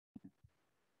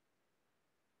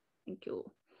Thank you.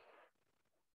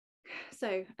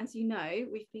 So, as you know,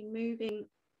 we've been moving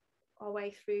our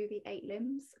way through the 8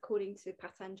 limbs according to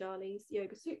Patanjali's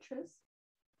Yoga Sutras,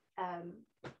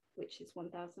 which is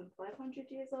 1,500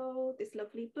 years old, this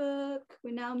lovely book.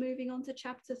 We're now moving on to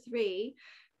chapter 3.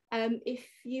 If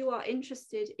you are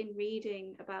interested in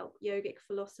reading about yogic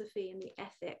philosophy and the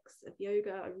ethics of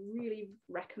yoga, I really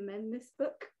recommend this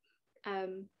book.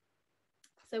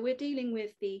 So we're dealing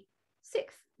with the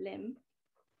 6th limb.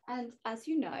 And as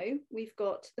you know, we've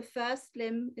got the first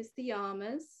limb is the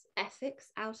yamas,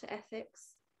 ethics, outer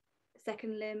ethics. The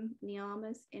second limb,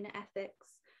 niyamas, inner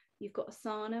ethics. You've got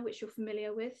asana, which you're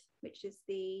familiar with, which is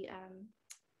the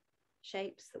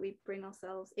shapes that we bring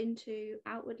ourselves into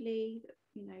outwardly,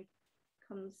 you know,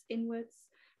 comes inwards.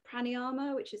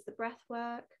 Pranayama, which is the breath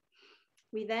work.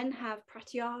 We then have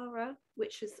pratyahara,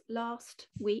 which is last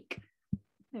week.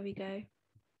 There we go.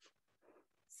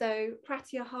 So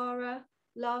pratyahara,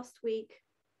 last week,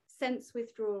 sense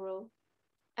withdrawal.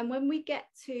 And when we get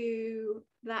to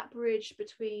that bridge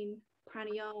between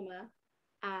pranayama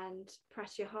and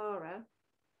pratyahara,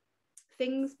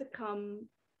 things become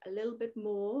a little bit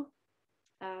more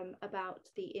about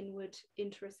the inward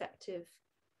interoceptive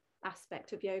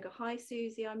aspect of yoga. Hi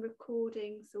Susie, I'm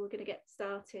recording, so we're going to get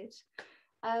started.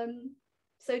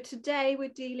 So today we're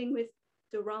dealing with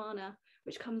Dharana,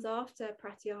 which comes after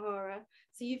pratyahara.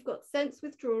 So you've got sense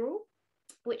withdrawal,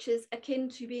 which is akin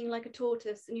to being like a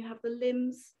tortoise, and you have the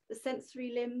limbs, the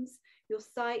sensory limbs, your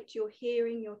sight, your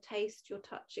hearing, your taste, your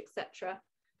touch, etc.,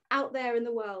 out there in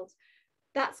the world.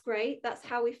 That's great. That's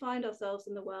how we find ourselves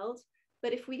in the world.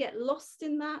 But if we get lost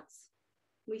in that,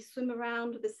 we swim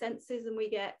around with the senses and we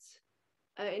get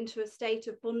into a state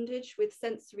of bondage with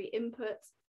sensory input,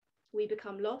 we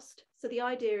become lost. So the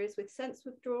idea is with sense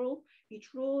withdrawal, you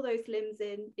draw those limbs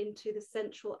into the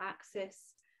central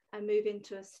axis and move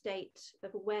into a state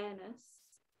of awareness,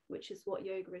 which is what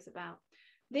yoga is about.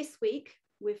 This week,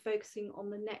 we're focusing on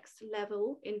the next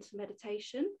level into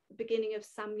meditation, the beginning of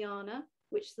samyana,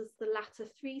 which is the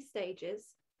latter 3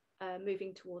 stages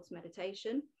moving towards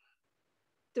meditation.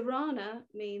 Dharana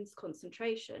means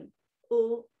concentration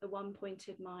or a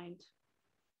one-pointed mind.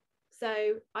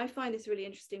 So I find this really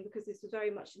interesting because this was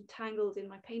very much entangled in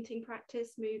my painting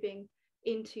practice, moving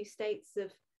into states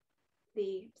of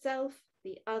the self,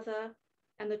 the other,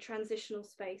 and the transitional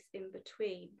space in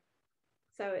between.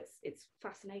 So it's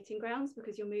fascinating grounds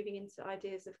because you're moving into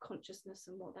ideas of consciousness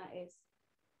and what that is.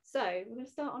 So we're going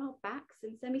to start on our backs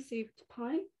in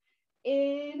semi-supine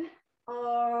in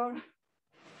our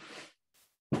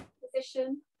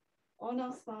position on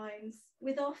our spines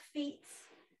with our feet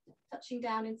touching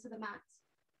down into the mat.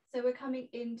 So we're coming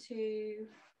into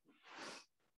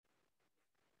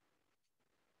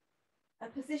a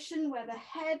position where the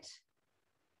head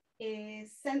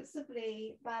is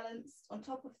sensibly balanced on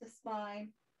top of the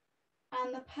spine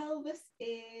and the pelvis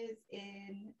is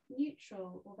in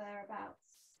neutral or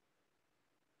thereabouts.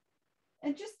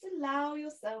 And just allow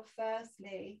yourself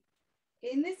firstly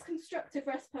in this constructive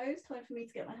rest pose, time for me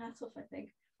to get my hat off, I think.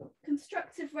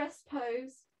 Constructive rest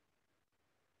pose,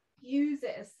 use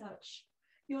it as such.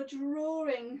 You're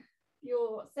drawing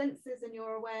your senses and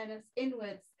your awareness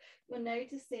inwards. You're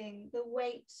noticing the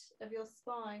weight of your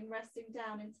spine resting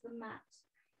down into the mat,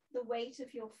 the weight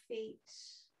of your feet,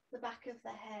 the back of the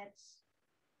head,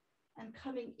 and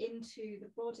coming into the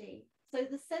body. So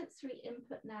the sensory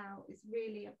input now is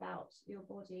really about your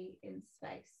body in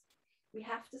space. We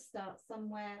have to start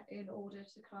somewhere in order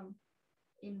to come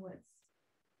inwards.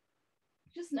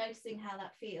 Just noticing how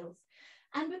that feels.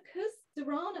 And because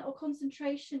dharana or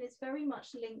concentration is very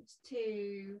much linked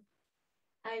to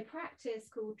a practice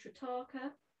called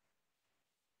Trataka.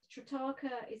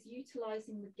 Trataka is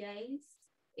utilizing the gaze.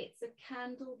 It's a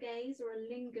candle gaze or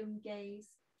a lingam gaze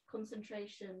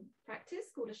concentration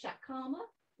practice called a shatkarma,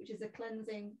 which is a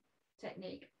cleansing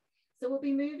technique. So we'll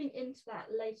be moving into that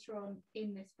later on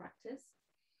in this practice.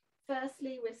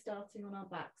 Firstly, we're starting on our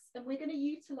backs and we're going to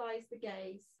utilize the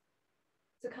gaze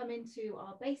to come into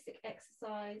our basic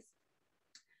exercise,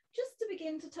 just to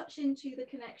begin to touch into the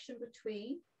connection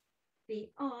between the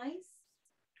eyes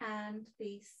and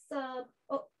the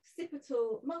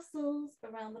sub-occipital muscles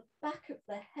around the back of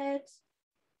the head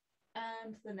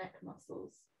and the neck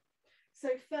muscles. So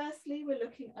firstly, we're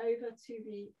looking over to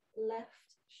the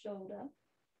left shoulder,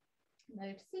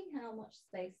 noticing how much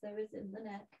space there is in the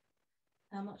neck,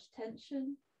 how much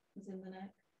tension is in the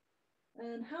neck,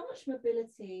 and how much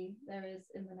mobility there is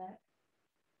in the neck,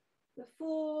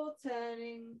 before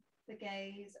turning the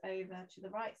gaze over to the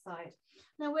right side.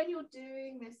 Now, when you're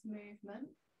doing this movement,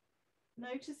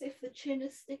 Notice if the chin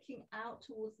is sticking out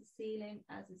towards the ceiling,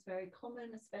 as is very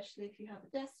common, especially if you have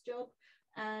a desk job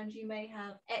and you may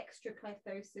have extra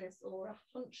kyphosis or a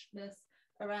hunchedness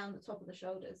around the top of the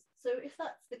shoulders. So if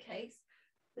that's the case,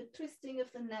 the twisting of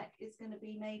the neck is going to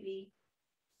be maybe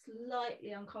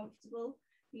slightly uncomfortable.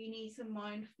 You need to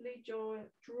mindfully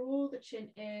draw the chin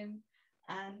in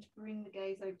and bring the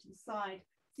gaze over to the side.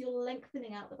 So you're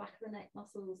lengthening out the back of the neck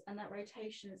muscles, and that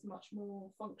rotation is much more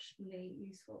functionally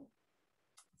useful.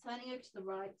 Turning over to the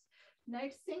right,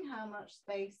 noticing how much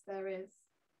space there is.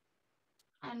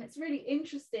 And it's really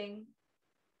interesting,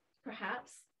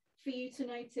 perhaps, for you to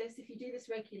notice, if you do this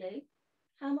regularly,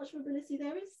 how much mobility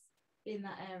there is in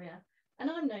that area. And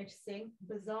I'm noticing,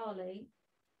 bizarrely,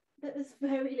 that there's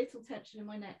very little tension in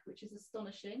my neck, which is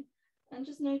astonishing. And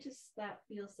just notice that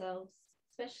for yourselves,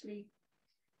 especially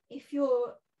if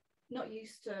you're not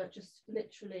used to just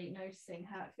literally noticing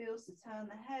how it feels to turn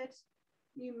the head,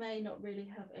 you may not really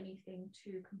have anything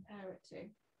to compare it to.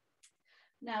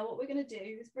 Now, what we're going to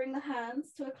do is bring the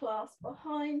hands to a clasp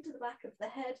behind the back of the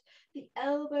head. The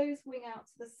elbows wing out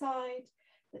to the side,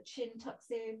 the chin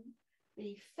tucks in,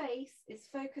 the face is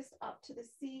focused up to the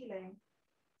ceiling.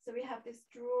 So we have this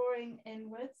drawing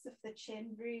inwards of the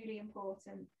chin, really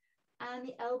important, and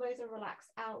the elbows are relaxed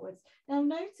outwards. Now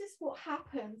notice what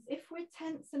happens if we're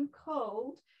tense and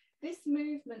cold. This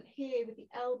movement here with the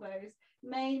elbows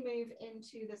may move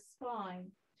into the spine.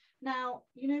 Now,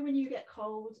 you know when you get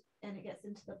cold and it gets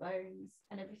into the bones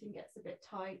and everything gets a bit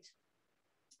tight,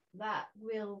 that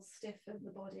will stiffen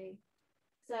the body.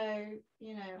 So,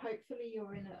 you know, hopefully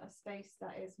you're in a space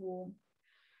that is warm.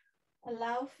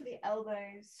 Allow for the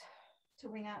elbows to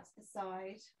wing out to the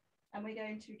side, and we're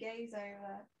going to gaze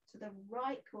over to the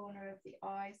right corner of the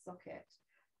eye socket,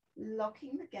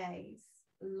 locking the gaze,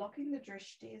 locking the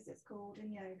drishti as it's called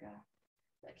in yoga,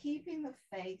 but keeping the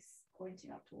face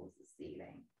pointing up towards the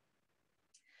ceiling.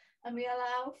 And we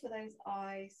allow for those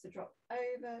eyes to drop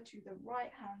over to the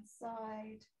right hand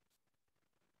side,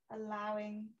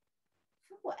 allowing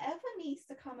for whatever needs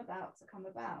to come about.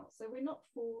 So we're not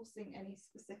forcing any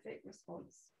specific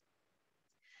response.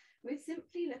 We're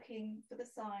simply looking for the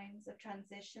signs of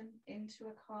transition into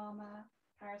a calmer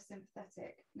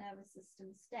parasympathetic nervous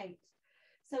system state.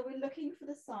 So we're looking for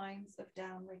the signs of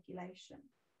down regulation.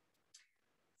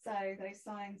 So those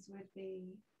signs would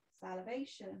be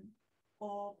salivation,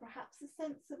 or perhaps a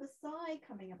sense of a sigh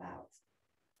coming about,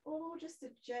 or just a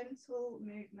gentle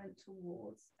movement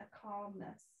towards a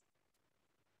calmness.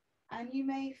 And you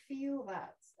may feel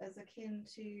that as akin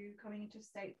to coming into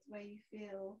states where you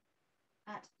feel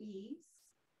at ease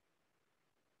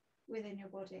within your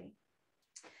body.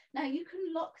 Now you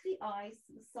can lock the eyes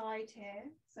to the side here,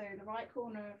 so the right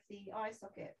corner of the eye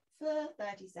socket, for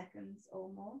 30 seconds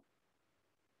or more.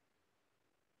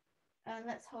 And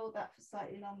let's hold that for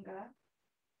slightly longer.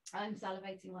 I'm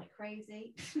salivating like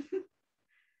crazy.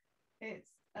 It's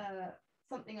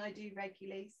something I do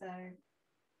regularly, so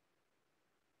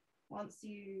once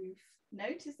you've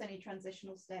noticed any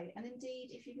transitional state, and indeed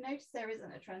if you've noticed there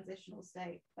isn't a transitional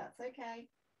state, that's okay.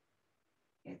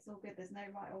 It's all good, there's no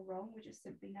right or wrong, we're just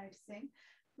simply noticing.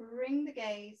 Bring the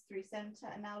gaze through center,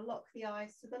 and now lock the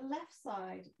eyes to the left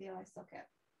side of the eye socket.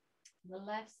 The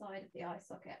left side of the eye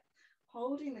socket.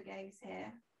 Holding the gaze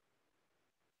here.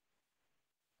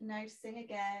 Noticing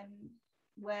again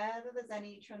whether there's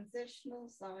any transitional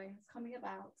signs coming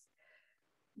about.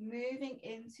 Moving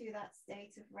into that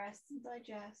state of rest and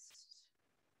digest.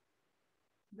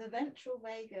 The ventral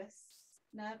vagus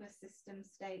nervous system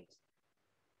state.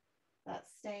 That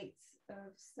state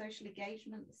of social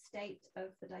engagement, the state of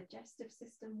the digestive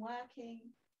system working,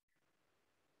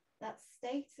 that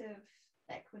state of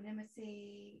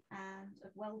equanimity and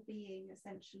of well-being,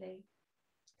 essentially.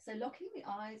 So locking the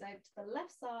eyes over to the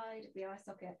left side of the eye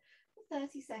socket for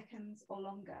 30 seconds or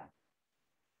longer.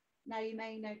 Now you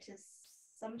may notice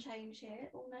some change here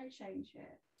or no change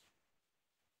here.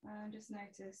 And just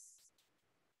notice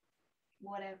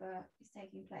whatever is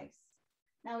taking place.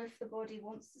 Now, if the body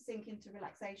wants to sink into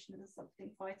relaxation and there's something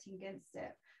fighting against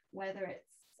it, whether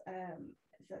it's a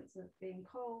sense of being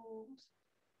cold,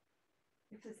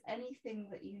 if there's anything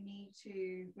that you need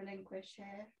to relinquish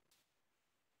here,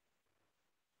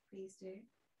 please do.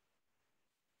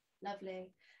 Lovely.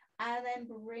 And then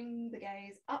bring the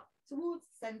gaze up towards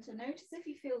the center. Notice if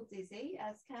you feel dizzy,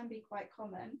 as can be quite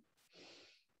common.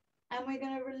 And we're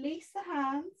going to release the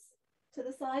hands to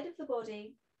the side of the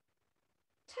body,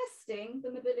 testing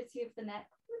the mobility of the neck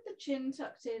with the chin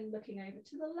tucked in, looking over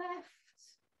to the left.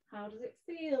 How does it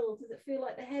feel? Does it feel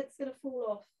like the head's going to fall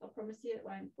off? I promise you it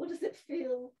won't. Or does it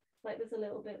feel like there's a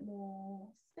little bit more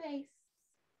space?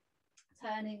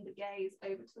 turning the gaze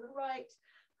over to the right.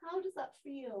 How does that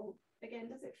feel? Again,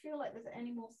 does it feel like there's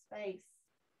any more space?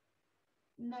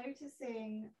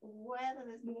 Noticing whether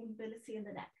there's more mobility in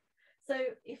the neck. So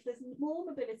if there's more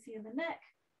mobility in the neck,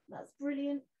 that's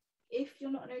brilliant. If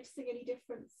you're not noticing any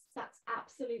difference, that's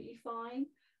absolutely fine.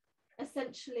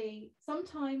 Essentially,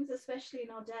 sometimes, especially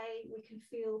in our day, we can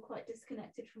feel quite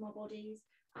disconnected from our bodies,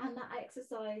 and that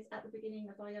exercise at the beginning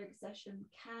of our yoga session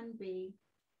can be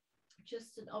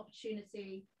just an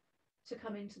opportunity to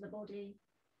come into the body.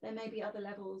 There may be other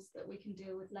levels that we can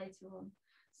deal with later on.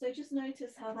 So just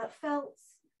notice how that felt.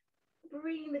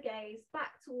 Bring the gaze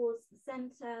back towards the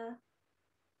center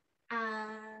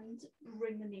and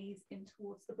bring the knees in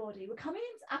towards the body. We're coming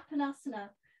into Apanasana.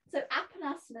 So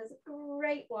Apanasana is a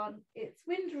great one. It's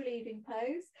wind relieving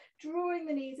pose, drawing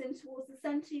the knees in towards the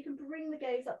center. You can bring the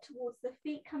gaze up towards the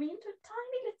feet, coming into a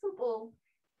tiny little ball.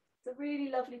 It's a really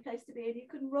lovely place to be in. You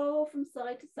can roll from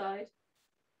side to side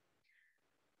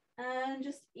and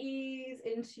just ease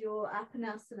into your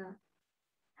Apanasana.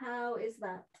 How is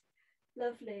that?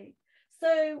 Lovely.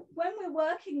 So when we're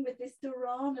working with this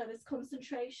Dharana, this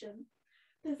concentration,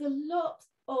 there's a lot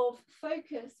of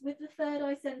focus with the third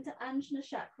eye center, Ajna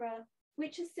chakra,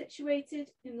 which is situated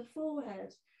in the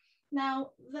forehead. Now,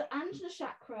 the Ajna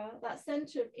chakra, that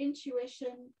center of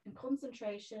intuition and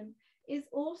concentration, is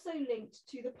also linked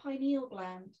to the pineal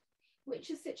gland, which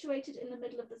is situated in the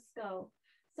middle of the skull.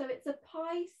 So it's a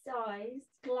pie-sized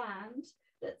gland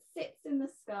that sits in the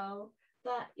skull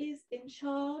that is in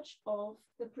charge of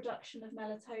the production of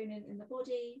melatonin in the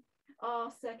body,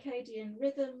 our circadian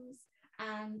rhythms,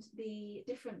 and the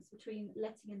difference between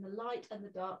letting in the light and the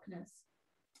darkness.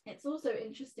 It's also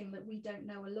interesting that we don't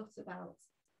know a lot about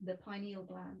the pineal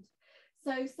gland.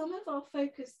 So some of our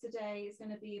focus today is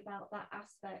going to be about that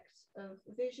aspect of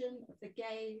vision, of the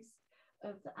gaze,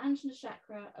 of the Ajna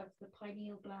chakra, of the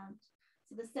pineal gland,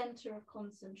 so the center of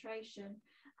concentration.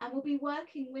 And we'll be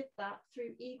working with that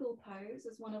through eagle pose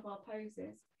as one of our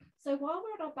poses. So while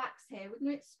we're on our backs here, we're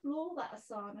going to explore that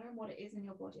asana and what it is in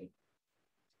your body.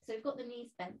 So we've got the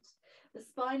knees bent, the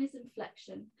spine is in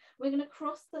flexion. We're going to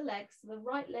cross the legs, so the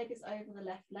right leg is over the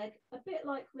left leg, a bit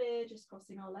like we're just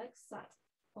crossing our legs, sat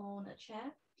on a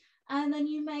chair. And then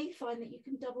you may find that you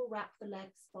can double wrap the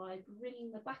legs by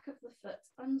bringing the back of the foot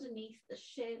underneath the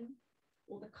shin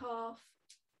or the calf,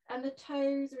 and the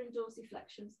toes are in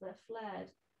dorsiflexion, so they're flared.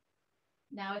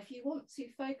 Now, if you want to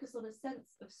focus on a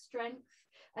sense of strength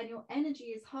and your energy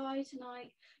is high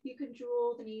tonight, you can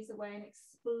draw the knees away and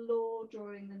explore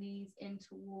drawing the knees in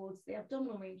towards the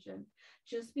abdominal region.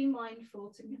 Just be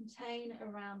mindful to contain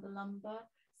around the lumbar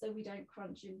so we don't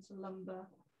crunch into lumbar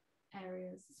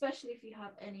areas, especially if you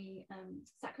have any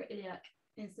sacroiliac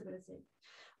instability.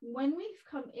 When we've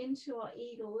come into our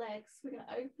eagle legs, we're going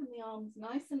to open the arms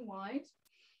nice and wide.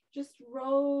 Just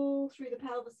roll through the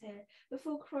pelvis here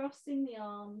before crossing the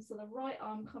arms so the right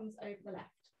arm comes over the left.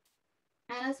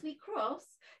 And as we cross,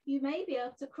 you may be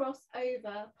able to cross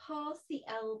over past the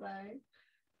elbow.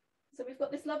 So we've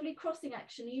got this lovely crossing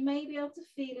action. You may be able to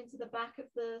feel into the back of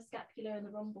the scapula and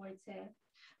the rhomboids here.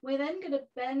 We're then going to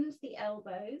bend the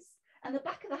elbows and the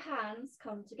back of the hands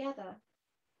come together.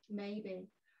 Maybe.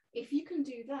 If you can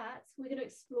do that, we're going to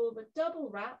explore the double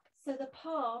wrap. So the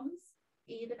palms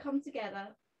either come together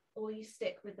or you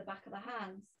stick with the back of the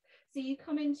hands. So you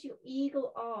come into your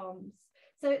eagle arms.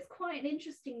 So it's quite an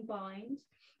interesting bind.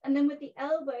 And then with the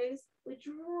elbows, we're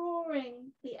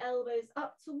drawing the elbows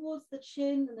up towards the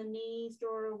chin and the knees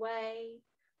draw away,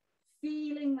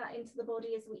 feeling that into the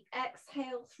body as we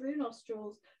exhale through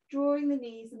nostrils, drawing the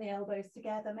knees and the elbows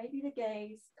together. Maybe the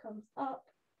gaze comes up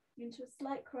into a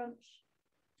slight crunch,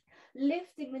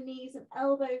 lifting the knees and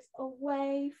elbows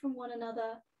away from one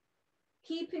another,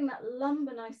 keeping that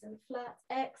lumbar nice and flat.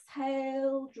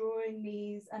 Exhale, drawing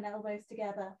knees and elbows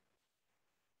together.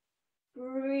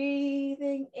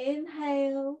 Breathing,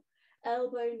 inhale,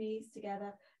 elbow, knees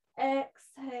together.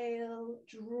 Exhale,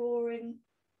 drawing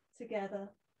together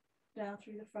down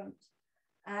through the front.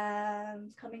 And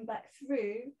coming back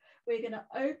through, we're going to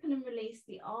open and release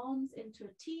the arms into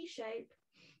a T shape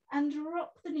and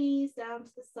drop the knees down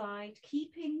to the side,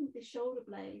 keeping the shoulder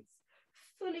blades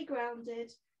fully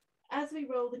grounded as we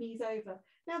roll the knees over.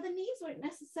 Now, the knees won't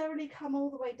necessarily come all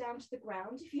the way down to the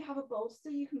ground. If you have a bolster,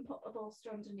 you can put a bolster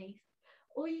underneath,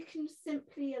 or you can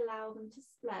simply allow them to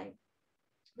splay.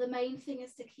 The main thing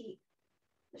is to keep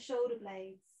the shoulder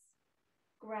blades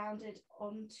grounded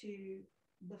onto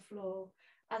the floor,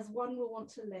 as one will want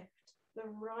to lift. The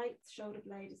right shoulder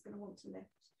blade is going to want to lift.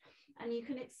 And you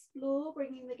can explore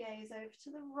bringing the gaze over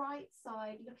to the right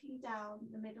side, looking down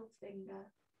the middle finger,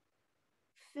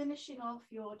 finishing off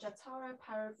your Jatara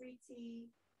Parivriti,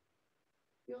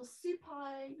 your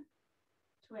supine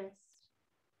twist.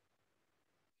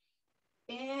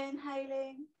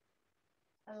 Inhaling,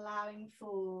 allowing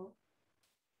for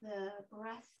the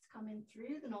breath to come in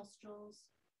through the nostrils,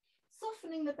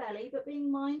 softening the belly, but being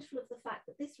mindful of the fact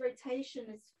that this rotation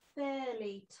is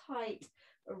fairly tight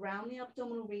around the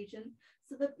abdominal region.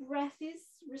 So the breath is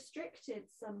restricted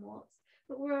somewhat,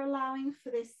 but we're allowing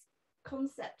for this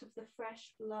concept of the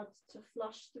fresh blood to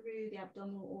flush through the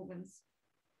abdominal organs.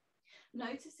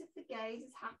 Notice if the gaze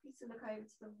is happy to look over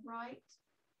to the right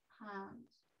hand.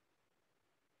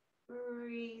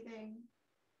 Breathing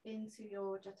into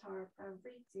your Jatara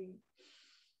Pravriti.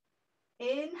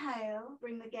 Inhale,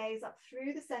 bring the gaze up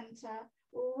through the center,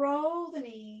 roll the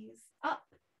knees up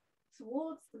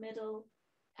towards the middle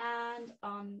and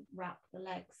unwrap the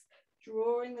legs.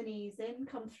 Drawing the knees in,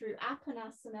 come through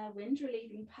Apanasana, wind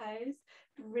relieving pose,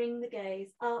 bring the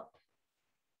gaze up,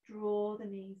 draw the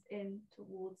knees in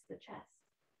towards the chest.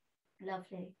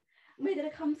 Lovely. And we're going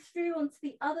to come through onto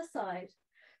the other side.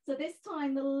 So this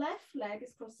time the left leg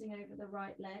is crossing over the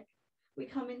right leg. We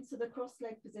come into the cross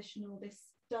leg position, or this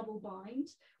double bind,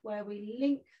 where we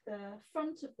link the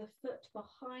front of the foot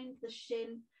behind the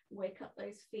shin, wake up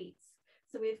those feet.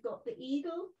 So we've got the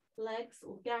eagle legs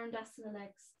or Garandasana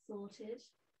legs sorted.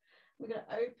 We're going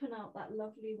to open up that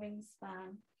lovely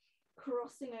wingspan,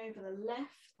 crossing over the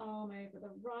left arm over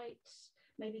the right,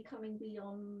 maybe coming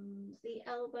beyond the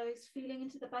elbows, feeling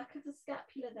into the back of the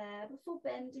scapula there before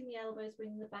bending the elbows,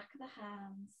 bringing the back of the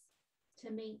hands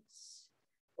to meet,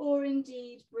 or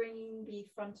indeed bringing the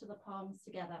front of the palms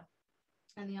together.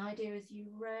 And the idea is you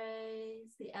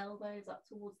raise the elbows up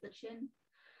towards the chin,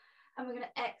 and we're going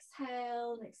to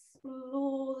exhale and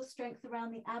explore the strength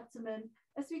around the abdomen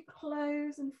as we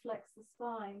close and flex the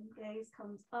spine. Gaze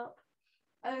comes up,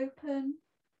 open,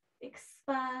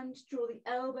 expand, draw the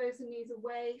elbows and knees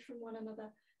away from one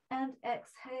another, and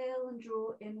exhale and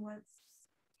draw inwards.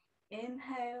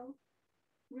 Inhale,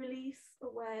 release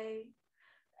away,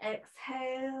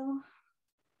 exhale,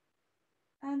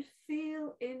 and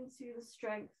feel into the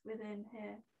strength within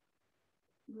here.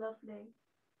 Lovely.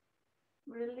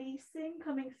 Releasing,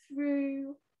 coming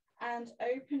through and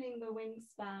opening the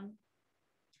wingspan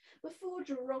before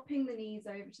dropping the knees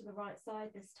over to the right side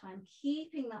this time,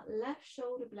 keeping that left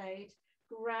shoulder blade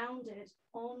grounded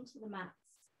onto the mats.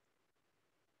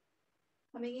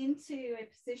 Coming into a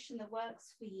position that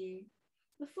works for you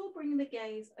before bringing the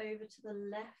gaze over to the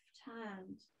left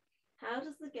hand. How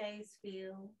does the gaze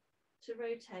feel to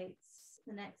rotate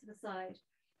the neck to the side?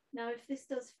 Now, if this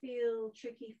does feel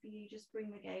tricky for you, just bring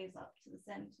the gaze up to the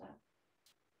center.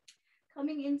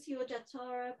 Coming into your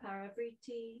Jatara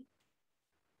Paravriti,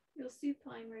 your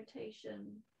supine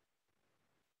rotation.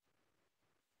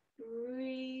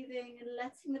 Breathing and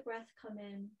letting the breath come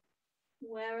in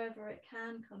wherever it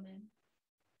can come in.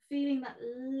 Feeling that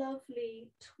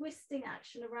lovely twisting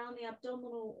action around the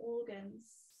abdominal organs.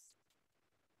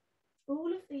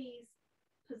 All of these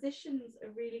positions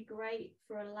are really great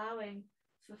for allowing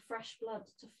for fresh blood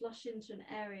to flush into an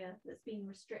area that's been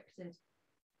restricted.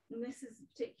 And this is a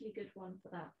particularly good one for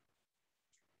that.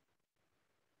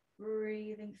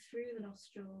 Breathing through the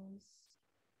nostrils.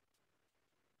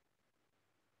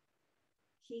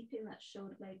 Keeping that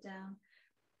shoulder blade down.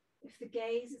 If the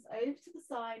gaze is over to the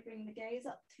side, bring the gaze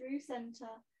up through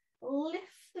center.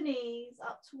 Lift the knees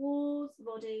up towards the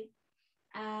body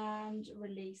and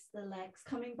release the legs.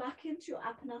 Coming back into your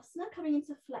Apanasana, coming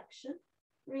into flexion.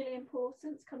 Really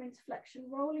important, coming to flexion,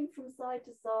 rolling from side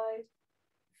to side,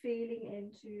 feeling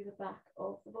into the back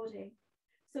of the body.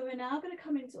 So we're now going to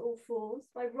come into all fours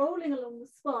by rolling along the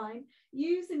spine,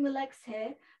 using the legs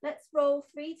here. Let's roll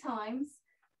 3 times.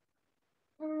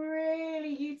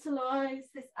 Really utilize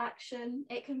this action.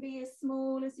 It can be as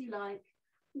small as you like.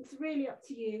 It's really up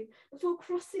to you. Before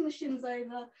crossing the shins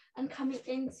over and coming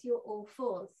into your all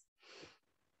fours.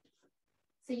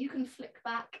 So you can flick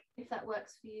back if that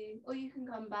works for you, or you can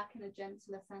come back in a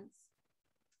gentler sense.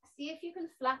 See if you can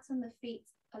flatten the feet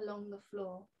along the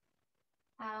floor.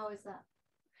 How is that?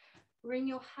 Bring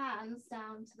your hands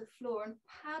down to the floor and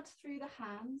pad through the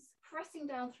hands, pressing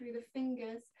down through the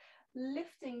fingers,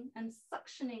 lifting and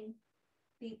suctioning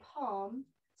the palm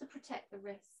to protect the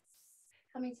wrists.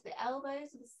 Coming to the elbows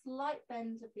with a slight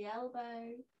bend of the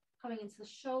elbow, coming into the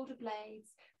shoulder blades.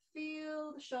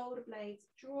 Feel the shoulder blades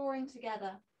drawing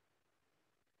together.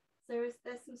 So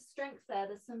there's some strength there,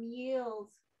 there's some yield.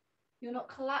 You're not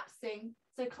collapsing.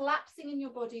 So collapsing in your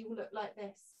body will look like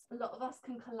this. A lot of us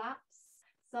can collapse.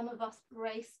 Some of us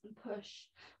brace and push.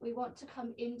 We want to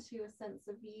come into a sense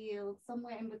of yield,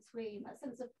 somewhere in between, that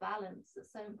sense of balance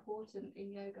that's so important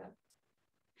in yoga.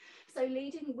 So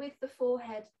leading with the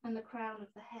forehead and the crown of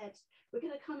the head, we're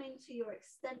going to come into your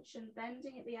extension,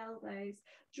 bending at the elbows,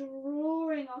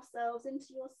 drawing ourselves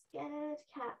into your scared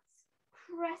cat,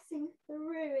 pressing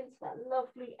through into that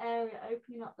lovely area,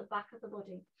 opening up the back of the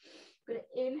body. We're going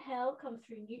to inhale, come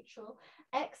through neutral.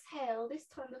 Exhale, this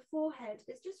time the forehead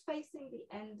is just facing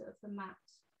the end of the mat.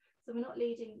 So we're not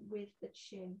leading with the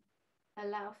chin.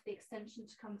 Allow for the extension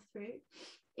to come through.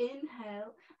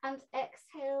 Inhale and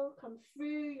exhale, come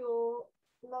through your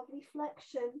lovely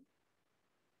flexion,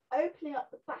 opening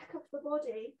up the back of the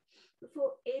body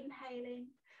before inhaling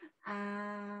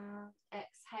and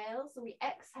exhale. So we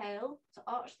exhale to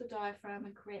arch the diaphragm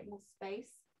and create more space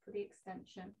for the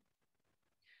extension.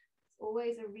 There's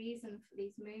always a reason for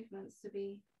these movements to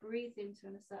be breathed into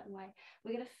in a certain way.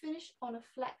 We're going to finish on a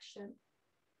flexion,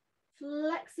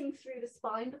 flexing through the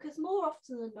spine, because more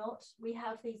often than not, we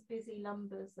have these busy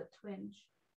lumbers that twinge,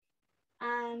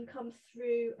 and come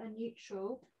through a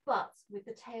neutral, but with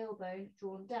the tailbone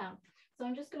drawn down. So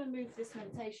I'm just going to move this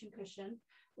meditation cushion.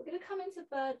 We're going to come into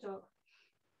bird dog,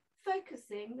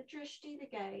 focusing the drishti, the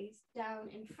gaze, down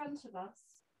in front of us.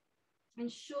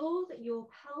 Ensure that your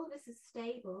pelvis is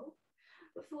stable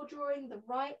before drawing the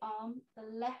right arm,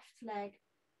 the left leg,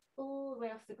 all the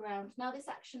way off the ground. Now, this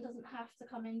action doesn't have to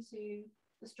come into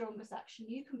the strongest action.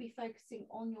 You can be focusing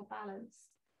on your balance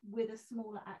with a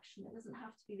smaller action. It doesn't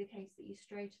have to be the case that you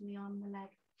straighten the arm and the leg.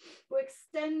 We're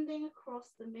extending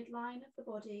across the midline of the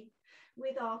body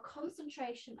with our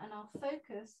concentration and our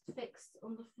focus fixed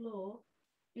on the floor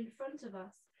in front of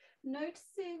us,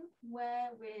 noticing where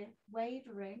we're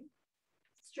wavering,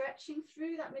 stretching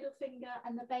through that middle finger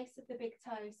and the base of the big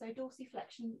toe. So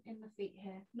dorsiflexion in the feet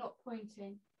here, not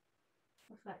pointing.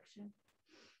 Reflection.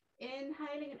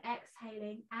 Inhaling and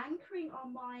exhaling, anchoring our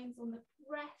minds on the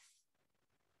breath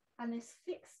and this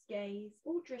fixed gaze,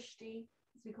 or drishti,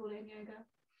 as we call it in yoga.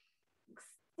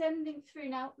 Extending through.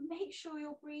 Now, make sure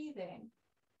you're breathing.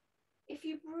 If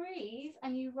you breathe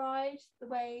and you ride the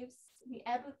waves, the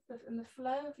ebb and the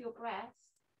flow of your breath,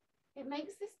 it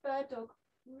makes this bird dog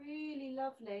really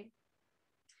lovely.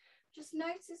 Just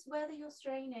notice whether you're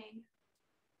straining.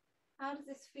 How does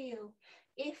this feel?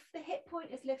 If the hip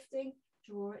point is lifting,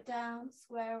 draw it down,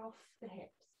 square off the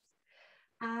hips.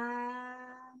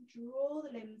 And draw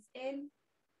the limbs in.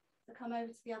 So come over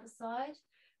to the other side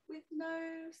with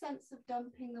no sense of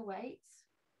dumping the weight.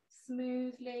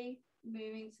 Smoothly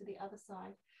moving to the other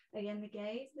side. Again, the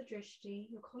gaze, the drishti,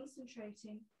 you're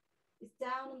concentrating, is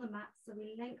down on the mat, so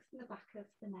we lengthen the back of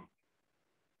the neck.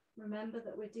 Remember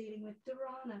that we're dealing with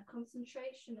Dharana,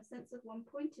 concentration, a sense of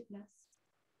one-pointedness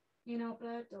in our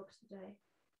bird dog today.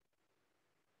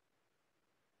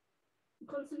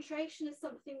 Concentration is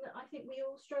something that I think we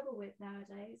all struggle with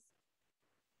nowadays.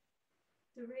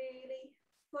 To really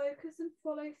focus and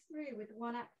follow through with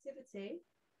one activity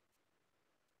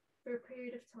for a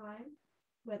period of time,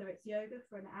 whether it's yoga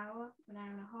for an hour and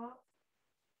a half,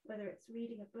 whether it's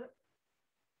reading a book.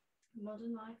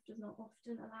 Modern life does not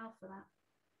often allow for that.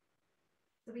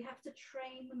 So we have to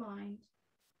train the mind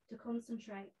to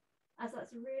concentrate, as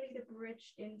that's really the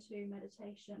bridge into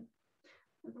meditation.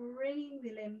 Bringing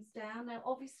the limbs down. Now,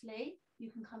 obviously,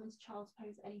 you can come into child's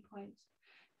pose at any point.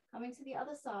 Coming to the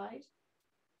other side.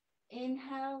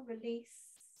 Inhale, release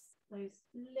those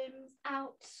limbs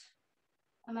out.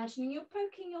 Imagining you're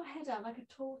poking your head out like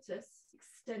a tortoise,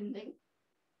 extending.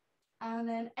 And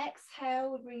then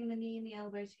exhale, we're bringing the knee and the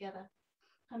elbow together.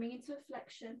 Coming into a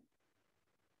flexion,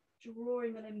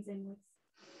 drawing the limbs inwards.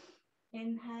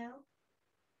 Inhale,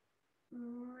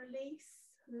 release,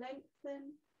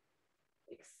 lengthen.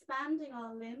 Expanding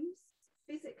our limbs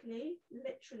physically,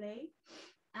 literally,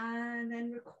 and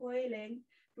then recoiling,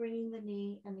 bringing the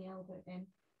knee and the elbow in.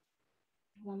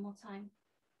 One more time.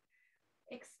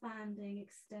 Expanding,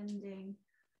 extending,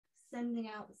 sending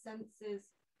out the senses,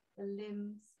 the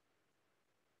limbs,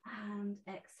 and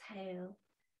exhale,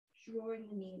 drawing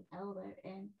the knee and elbow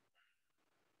in,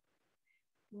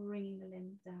 bringing the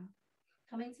limbs down.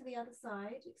 Coming to the other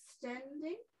side,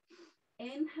 extending.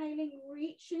 Inhaling,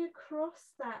 reaching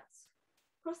across that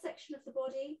cross-section of the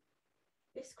body.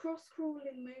 This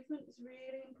cross-crawling movement is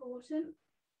really important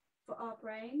for our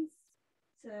brains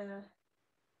to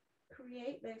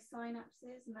create those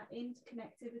synapses and that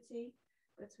interconnectivity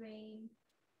between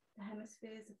the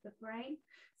hemispheres of the brain.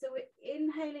 So we're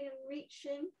inhaling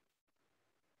and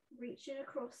reaching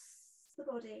across the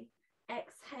body.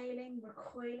 Exhaling,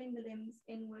 recoiling the limbs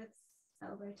inwards,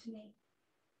 elbow to knee.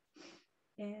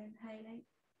 Inhaling,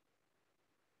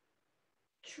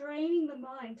 training the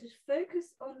mind to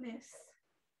focus on this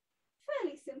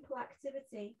fairly simple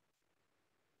activity,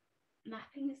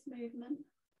 mapping this movement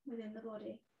within the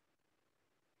body.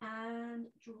 and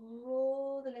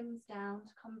draw the limbs down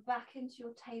to come back into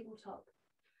your tabletop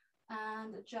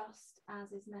and adjust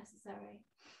as is necessary.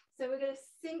 So we're going to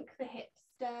sink the hips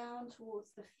down towards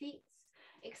the feet,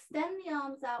 extend the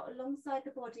arms out alongside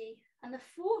the body, and the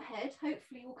forehead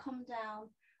hopefully will come down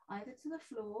either to the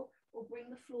floor or bring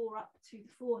the floor up to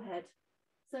the forehead.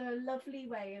 So a lovely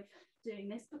way of doing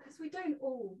this, because we're not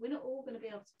all going to be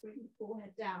able to bring the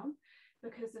forehead down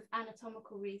because of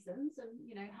anatomical reasons, and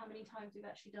you know how many times we've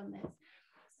actually done this.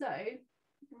 So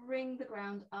bring the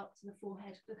ground up to the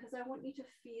forehead, because I want you to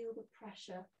feel the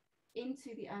pressure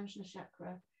into the Ajna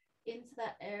chakra, into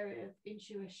that area of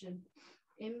intuition,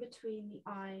 in between the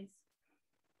eyes,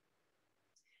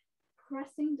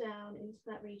 pressing down into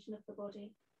that region of the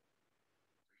body.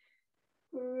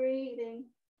 Breathing,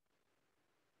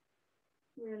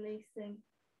 releasing.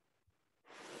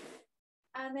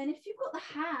 And then if you've got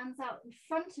the hands out in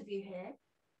front of you here,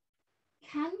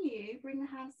 can you bring the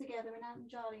hands together in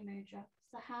Anjali Mudra?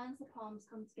 So the hands, the palms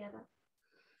come together.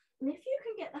 And if you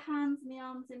can get the hands and the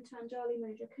arms into Anjali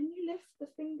Mudra, can you lift the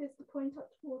fingers to point up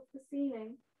towards the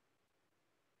ceiling?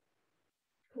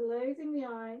 Closing the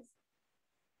eyes.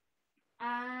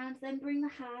 And then bring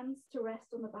the hands to rest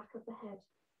on the back of the head.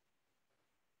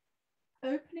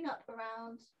 Opening up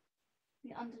around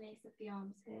the underneath of the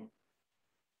arms here.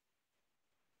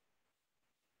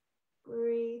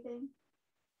 Breathing.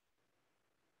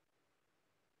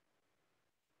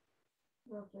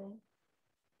 Lovely.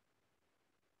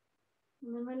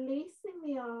 And then releasing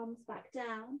the arms back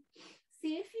down.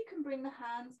 See if you can bring the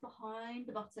hands behind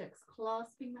the buttocks,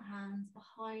 clasping the hands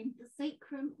behind the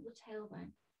sacrum or the tailbone.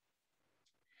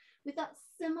 With that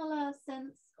similar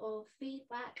sense of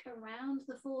feedback around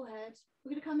the forehead, we're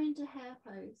going to come into hare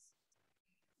pose.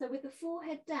 So with the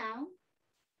forehead down,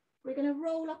 we're going to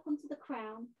roll up onto the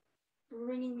crown,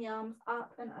 bringing the arms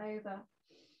up and over,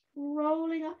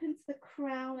 rolling up into the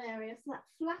crown area. So that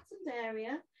flattened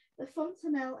area, the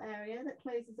fontanelle area that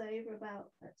closes over about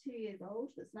 2 years old,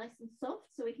 that's nice and soft,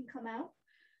 so we can come out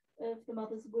of the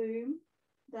mother's womb,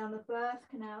 down the birth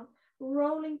canal,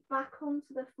 rolling back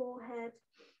onto the forehead,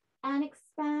 and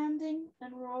expanding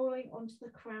and rolling onto the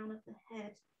crown of the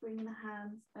head, bringing the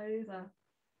hands over.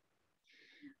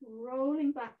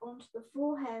 Rolling back onto the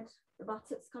forehead, the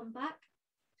buttocks come back,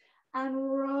 and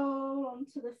roll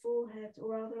onto the forehead,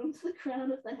 or rather onto the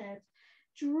crown of the head,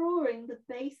 drawing the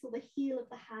base or the heel of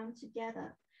the hand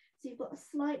together. So you've got a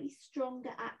slightly stronger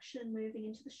action moving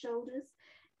into the shoulders.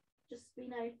 Just,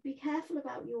 be careful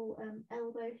about your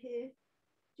elbow here,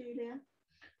 Julia.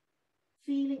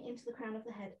 Feeling into the crown of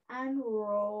the head and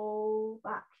roll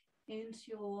back into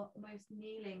your most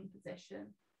kneeling position.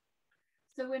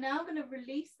 So we're now going to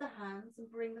release the hands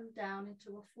and bring them down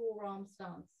into a forearm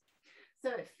stance. So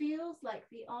it feels like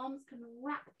the arms can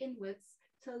wrap inwards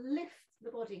to lift the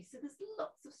body. So there's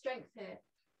lots of strength here.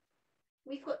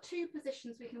 We've got two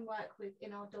positions we can work with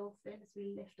in our dolphin as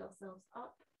we lift ourselves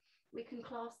up. We can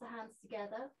clasp the hands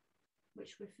together,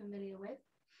 which we're familiar with,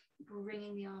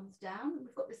 bringing the arms down.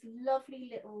 We've got this lovely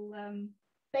little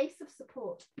base of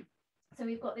support. So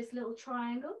we've got this little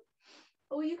triangle,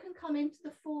 or you can come into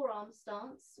the forearm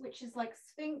stance, which is like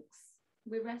Sphinx.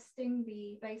 We're resting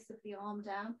the base of the arm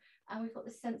down, and we've got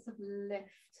this sense of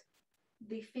lift.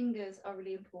 The fingers are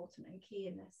really important and key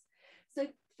in this. So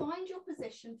find your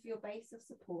position for your base of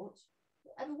support,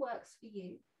 whatever works for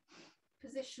you.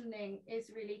 Positioning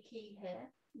is really key here.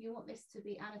 You want this to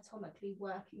be anatomically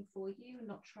working for you and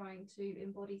not trying to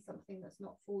embody something that's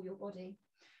not for your body.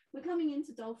 We're coming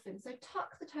into dolphin, so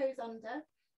tuck the toes under.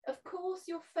 Of course,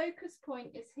 your focus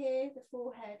point is here, the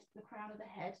forehead, the crown of the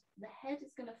head. The head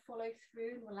is going to follow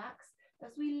through and relax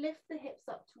as we lift the hips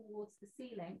up towards the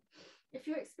ceiling. If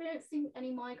you're experiencing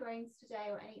any migraines today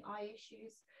or any eye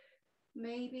issues,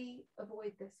 maybe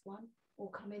avoid this one or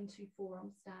come into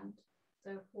forearm stand,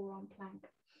 so forearm plank.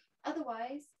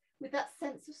 Otherwise, with that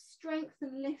sense of strength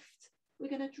and lift, we're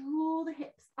going to draw the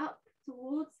hips up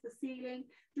towards the ceiling,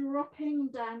 dropping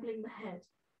and dangling the head.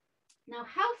 Now,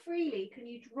 how freely can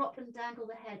you drop and dangle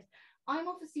the head? I'm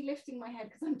obviously lifting my head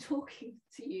because I'm talking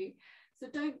to you. So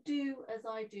don't do as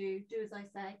I do as I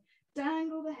say.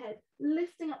 Dangle the head,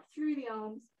 lifting up through the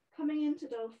arms, coming into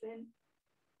dolphin,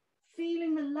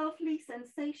 feeling the lovely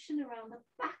sensation around the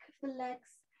back of the legs,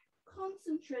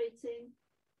 concentrating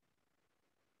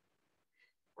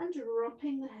and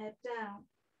dropping the head down.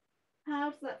 How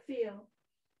does that feel?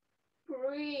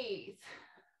 Breathe.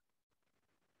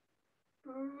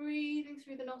 Breathing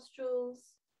through the nostrils.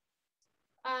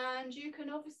 And you can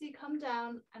obviously come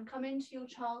down and come into your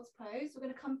child's pose. We're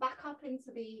going to come back up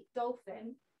into the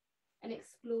dolphin and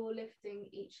explore lifting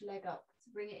each leg up to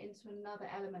bring it into another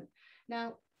element.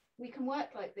 Now, We can work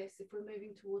like this if we're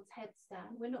moving towards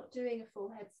headstand. We're not doing a full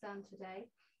headstand today,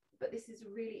 but this is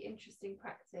a really interesting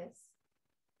practice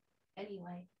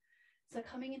anyway. So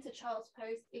coming into child's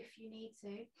pose if you need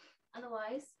to.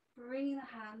 Otherwise, bringing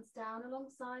the hands down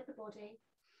alongside the body,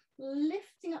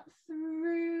 lifting up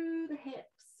through the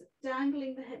hips,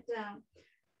 dangling the head down.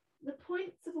 The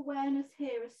points of awareness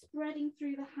here are spreading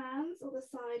through the hands or the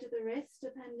side of the wrist,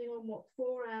 depending on what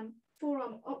forearm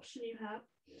option you have.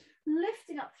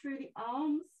 Lifting up through the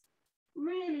arms,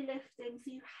 really lifting,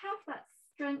 so you have that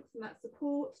strength and that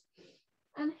support.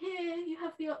 And here you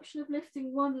have the option of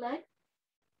lifting one leg.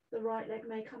 The right leg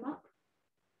may come up,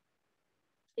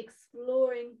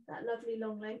 exploring that lovely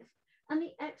long length, and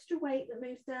the extra weight that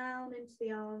moves down into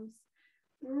the arms,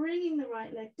 bringing the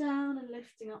right leg down and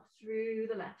lifting up through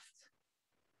the left.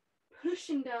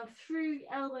 Pushing down through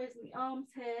the elbows and the arms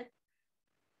here.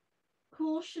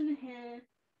 Caution here.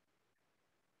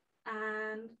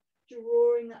 And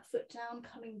drawing that foot down,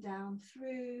 coming down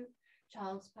through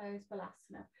child's pose,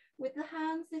 balasana. With the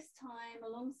hands this time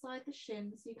alongside the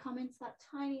shins, you come into that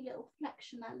tiny little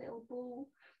flexion, that little ball,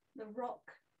 the rock,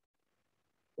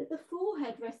 with the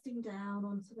forehead resting down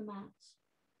onto the mat,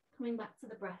 coming back to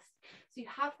the breast. So you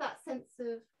have that sense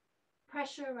of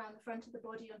pressure around the front of the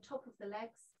body on top of the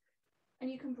legs,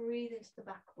 and you can breathe into the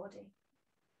back body.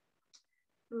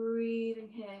 Breathing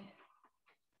here.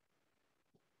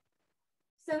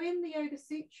 So in the Yoga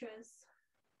Sutras,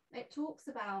 it talks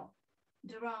about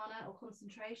Dharana or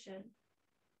concentration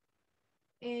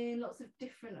in lots of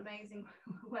different amazing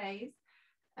ways.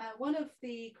 One of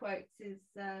the quotes is,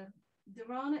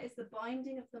 Dharana is the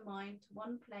binding of the mind to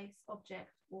one place,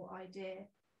 object, or idea.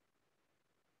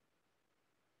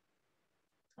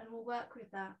 And we'll work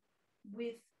with that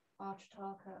with our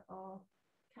Trataka, our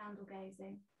candle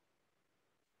gazing.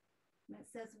 And it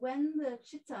says, when the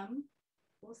chittam,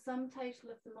 or sum total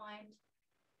of the mind,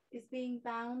 is being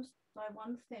bound by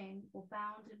one thing or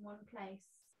bound in one place,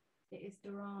 it is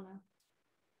Dharana.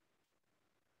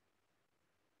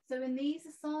 So in these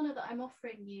asana that I'm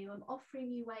offering you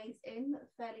ways in that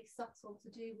are fairly subtle to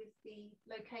do with the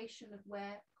location of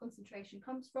where concentration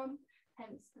comes from,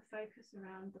 hence the focus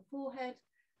around the forehead,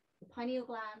 the pineal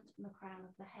gland, and the crown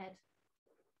of the head.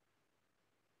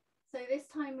 So this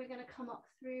time we're going to come up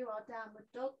through our downward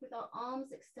dog with our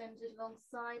arms extended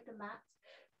alongside the mat,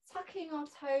 tucking our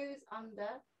toes under,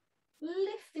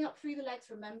 lifting up through the legs,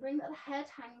 remembering that the head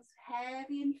hangs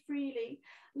heavy and freely,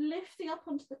 lifting up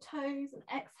onto the toes and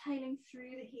exhaling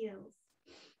through the heels.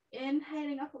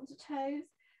 Inhaling up onto toes,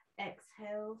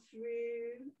 exhale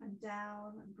through and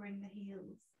down and bring the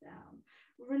heels down.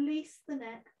 Release the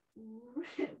neck,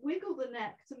 wiggle the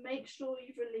neck to make sure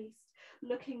you've released,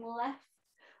 looking left,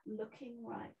 looking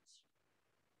right.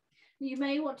 You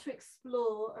may want to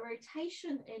explore a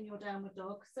rotation in your downward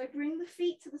dog. So bring the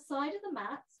feet to the side of the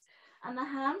mat and the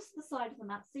hands to the side of the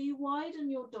mat. So you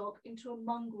widen your dog into a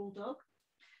mongrel dog.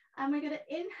 And we're going to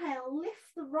inhale,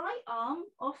 lift the right arm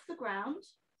off the ground,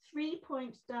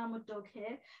 3-point downward dog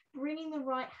here, bringing the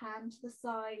right hand to the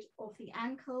side of the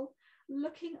ankle,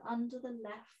 looking under the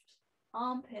left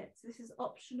armpit. This is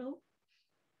optional.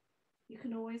 You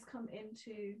can always come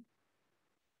into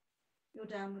your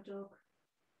downward dog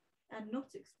and not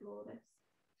explore this.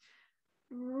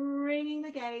 Bringing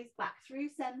the gaze back through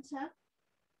center,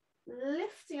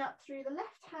 lifting up through the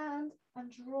left hand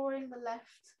and drawing the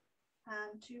left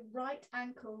hand to right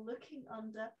ankle, looking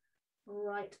under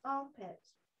right armpit.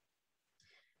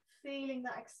 Feeling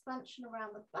that expansion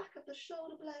around the back of the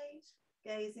shoulder blade,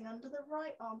 gazing under the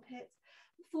right armpit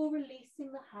before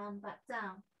releasing the hand back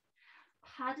down.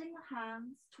 Padding the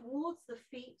hands towards the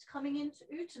feet, coming into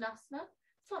Uttanasana,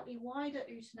 slightly wider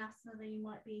Uttanasana than you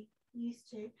might be used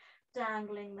to,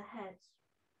 dangling the head.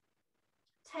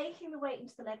 Taking the weight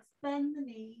into the legs, bend the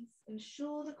knees,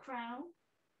 ensure the crown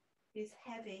is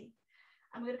heavy.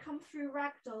 And we're going to come through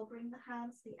ragdoll, bring the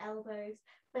hands to the elbows,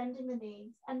 bending the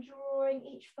knees and drawing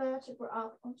each vertebra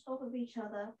up on top of each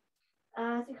other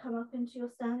as you come up into your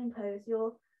standing pose,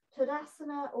 your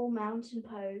Tadasana or mountain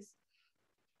pose.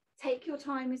 Take your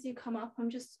time as you come up. I'm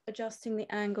just adjusting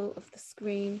the angle of the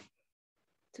screen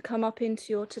to come up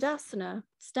into your Tadasana,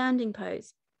 standing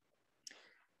pose.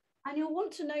 And you'll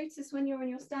want to notice when you're in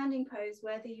your standing pose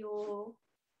whether your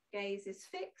gaze is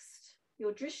fixed,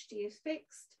 your drishti is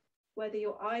fixed, whether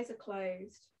your eyes are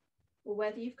closed, or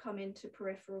whether you've come into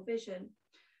peripheral vision.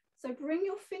 So bring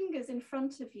your fingers in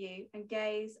front of you and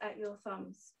gaze at your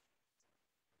thumbs.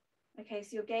 Okay, so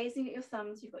you're gazing at your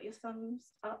thumbs, you've got your thumbs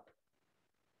up.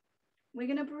 We're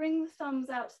going to bring the thumbs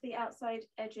out to the outside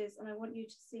edges, and I want you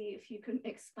to see if you can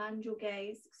expand your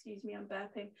gaze. Excuse me, I'm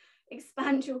burping.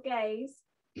 Expand your gaze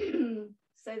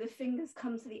So the fingers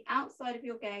come to the outside of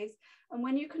your gaze, and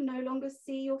when you can no longer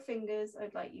see your fingers,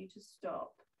 I'd like you to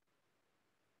stop.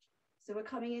 So we're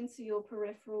coming into your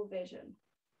peripheral vision.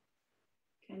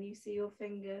 Can you see your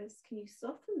fingers? Can you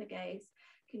soften the gaze?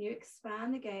 Can you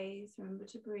expand the gaze? Remember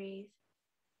to breathe.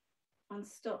 And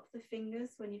stop the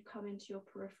fingers when you come into your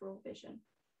peripheral vision.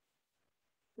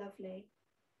 Lovely.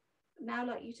 Now I'd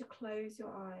like you to close your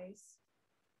eyes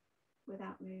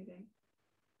without moving.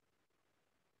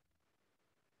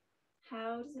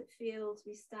 How does it feel to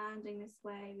be standing this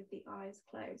way with the eyes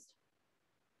closed?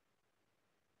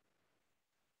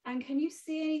 And can you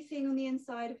see anything on the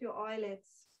inside of your eyelids?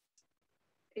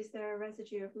 Is there a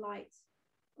residue of light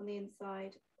on the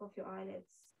inside of your eyelids?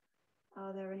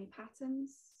 Are there any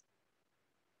patterns?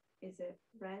 Is it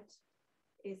red?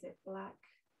 Is it black?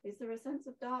 Is there a sense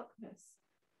of darkness?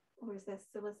 Or is there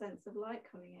still a sense of light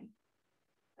coming in?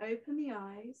 Open the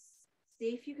eyes. See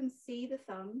if you can see the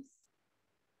thumbs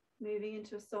moving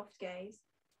into a soft gaze,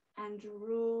 and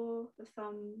draw the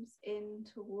thumbs in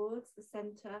towards the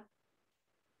center,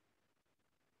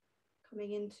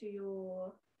 coming into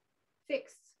your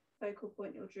fixed focal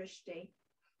point, your drishti.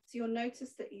 So you'll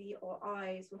notice that your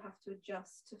eyes will have to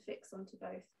adjust to fix onto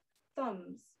both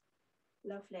thumbs.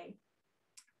 Lovely.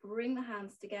 Bring the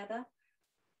hands together,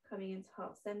 coming into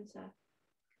heart center.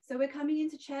 So we're coming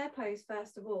into chair pose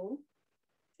first of all.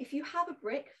 If you have a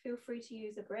brick, feel free to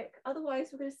use a brick. Otherwise,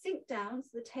 we're going to sink down so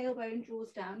the tailbone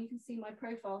draws down. You can see my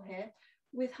profile here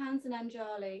with hands in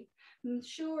Anjali,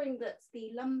 ensuring that the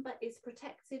lumbar is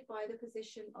protected by the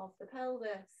position of the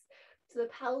pelvis. So the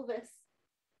pelvis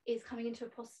is coming into a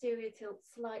posterior tilt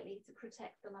slightly to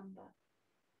protect the lumbar.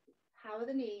 How are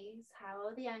the knees? How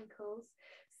are the ankles?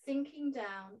 Sinking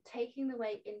down, taking the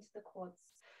weight into the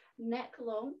quads. Neck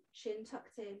long, chin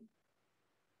tucked in.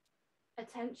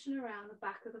 Attention around the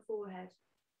back of the forehead.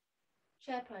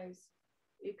 Chair pose,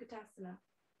 Utkatasana.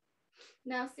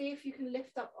 Now see if you can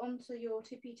lift up onto your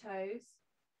tippy toes,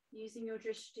 using your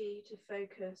drishti to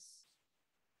focus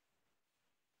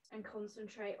and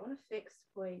concentrate on a fixed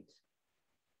point.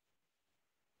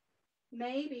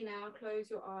 Maybe now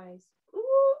close your eyes.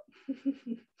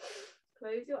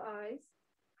 Close your eyes.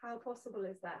 How possible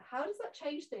is that? How does that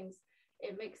change things?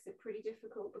 It makes it pretty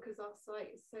difficult because our sight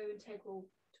is so integral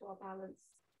to our balance.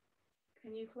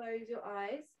 Can you close your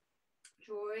eyes,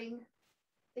 drawing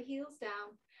the heels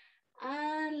down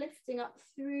and lifting up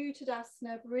through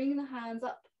Tadasana, bring the hands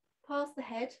up past the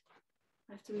head.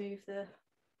 I have to move the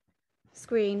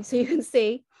screen so you can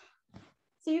see.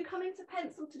 So you come into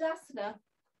pencil Tadasana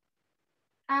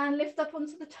and lift up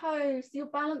onto the toes. So you're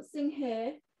balancing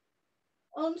here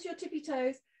onto your tippy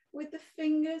toes with the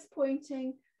fingers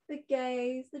pointing, the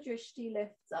gaze, the drishti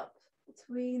lifts up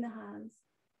between the hands.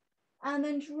 And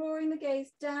then drawing the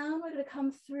gaze down, we're going to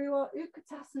come through our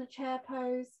Utkatasana chair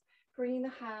pose, bringing the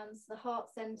hands to the heart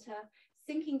center,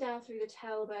 sinking down through the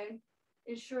tailbone,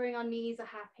 ensuring our knees are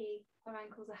happy, our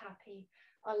ankles are happy,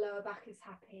 our lower back is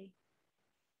happy.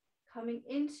 Coming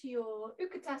into your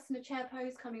Utkatasana chair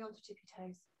pose, coming onto tippy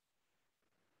toes.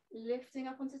 Lifting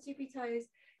up onto tippy toes,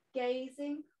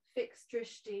 gazing, fixed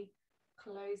drishti,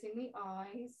 closing the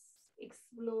eyes,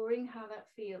 exploring how that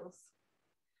feels.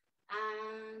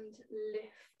 And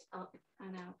lift up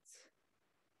and out.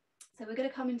 So we're going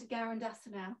to come into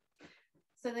Garandasana now.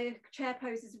 So the chair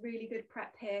pose is really good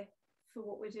prep here for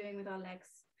what we're doing with our legs.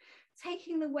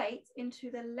 Taking the weight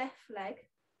into the left leg,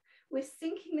 we're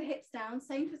sinking the hips down,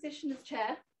 same position as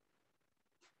chair,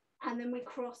 and then we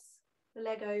cross the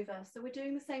leg over. So we're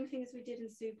doing the same thing as we did in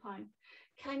supine.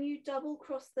 Can you double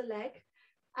cross the leg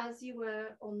as you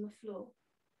were on the floor?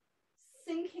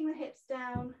 Sinking the hips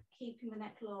down, keeping the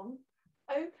neck long,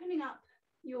 opening up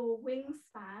your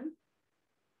wingspan,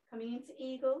 coming into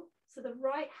eagle. So the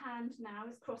right hand now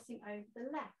is crossing over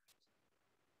the left.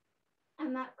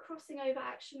 And that crossing over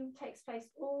action takes place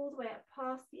all the way up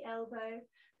past the elbow.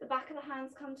 The back of the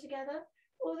hands come together,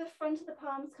 or the front of the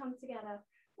palms come together.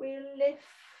 We lift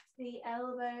the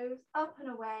elbows up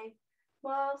and away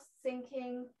whilst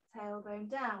sinking tailbone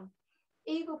down.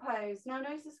 Eagle pose. Now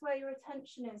notice where your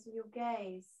attention is with your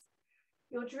gaze.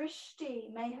 Your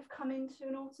drishti may have come into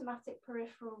an automatic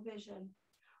peripheral vision.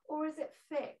 Or is it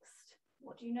fixed?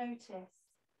 What do you notice?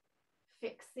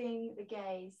 Fixing the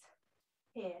gaze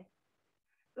here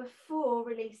before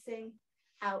releasing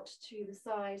out to the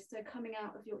side. So coming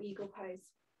out of your eagle pose.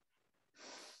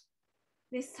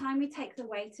 This time we take the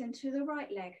weight into the right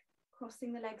leg,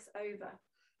 crossing the legs over,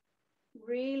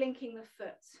 relinking the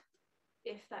foot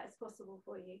if that is possible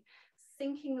for you,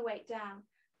 sinking the weight down,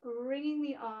 bringing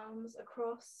the arms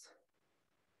across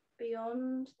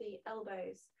beyond the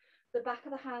elbows. The back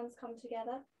of the hands come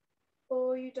together,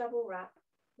 or you double wrap,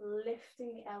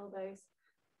 lifting the elbows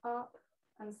up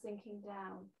and sinking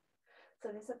down. So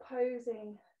there's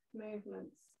opposing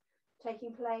movements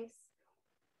taking place.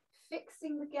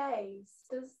 Fixing the gaze.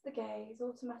 Does the gaze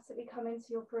automatically come into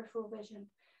your peripheral vision?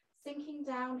 Sinking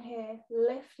down here,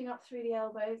 lifting up through the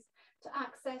elbows to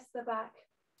access the back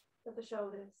of the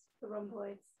shoulders, the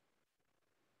rhomboids.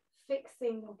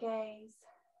 Fixing your gaze,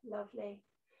 lovely.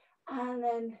 And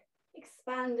then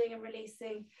expanding and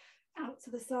releasing out to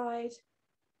the side,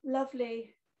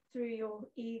 lovely, through your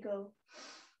eagle.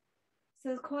 So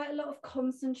there's quite a lot of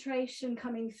concentration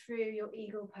coming through your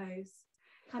eagle pose.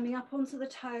 Coming up onto the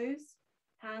toes,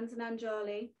 hands and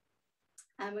anjali,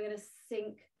 and we're going to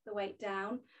sink the weight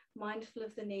down, mindful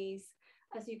of the knees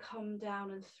as you come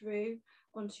down and through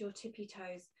onto your tippy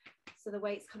toes. So the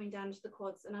weight's coming down to the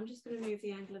quads, and I'm just going to move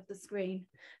the angle of the screen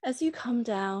as you come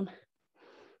down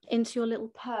into your little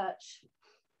perch,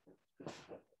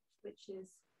 which is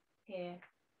here.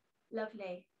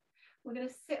 Lovely. We're going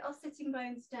to sit our sitting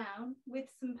bones down with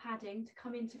some padding to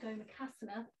come into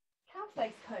Gomukhasana, cow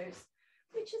face pose,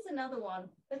 which is another one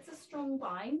that's a strong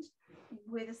bind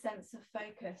with a sense of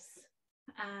focus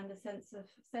and a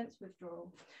sense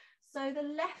withdrawal. So the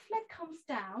left leg comes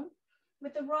down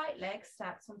with the right leg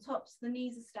stacked on top. So the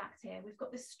knees are stacked here. We've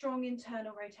got this strong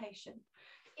internal rotation.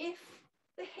 If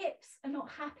the hips are not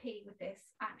happy with this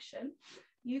action,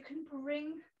 you can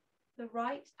bring the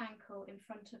right ankle in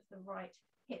front of the right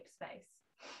hip space,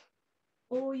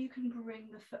 or you can bring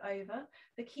the foot over.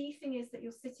 The key thing is that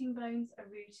your sitting bones are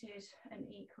rooted and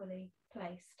equally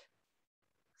placed.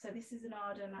 So this is an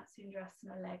Ardha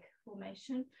Matsundrasana leg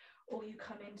formation, or you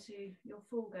come into your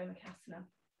full Gomukhasana.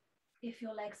 If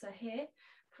your legs are here,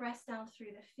 press down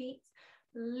through the feet,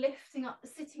 lifting up the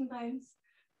sitting bones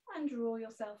and draw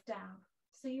yourself down.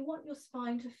 So you want your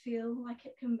spine to feel like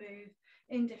it can move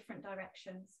in different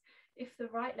directions. If the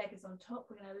right leg is on top,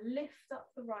 we're going to lift up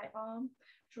the right arm,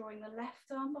 drawing the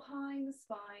left arm behind the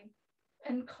spine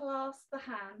and clasp the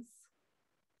hands.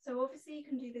 So obviously you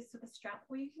can do this with a strap,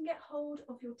 or you can get hold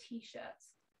of your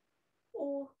t-shirts,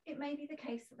 or it may be the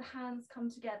case that the hands come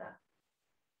together.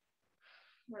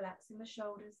 Relaxing the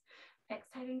shoulders,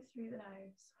 exhaling through the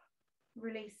nose,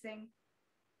 releasing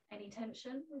any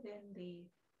tension within the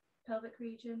pelvic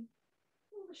region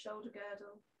or the shoulder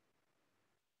girdle.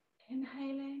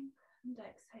 Inhaling and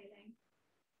exhaling,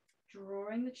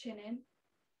 drawing the chin in,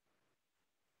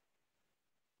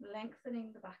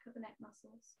 lengthening the back of the neck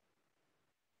muscles,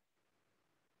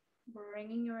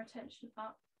 bringing your attention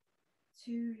up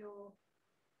to your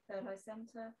third eye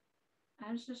center,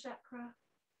 Ajna chakra,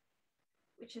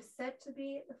 which is said to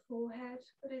be at the forehead,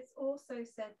 but it's also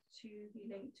said to be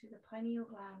linked to the pineal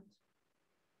gland,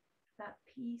 that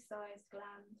pea-sized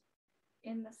gland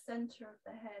in the center of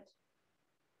the head.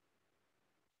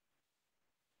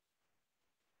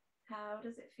 How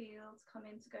does it feel to come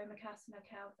into Gomukhasana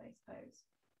cow face pose?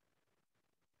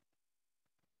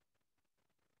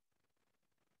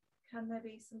 Can there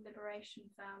be some liberation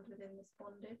found within this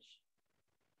bondage?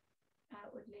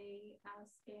 Outwardly as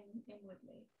in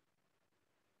inwardly.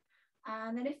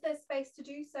 And then if there's space to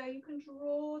do so, you can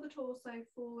draw the torso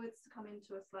forwards to come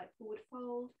into a slight forward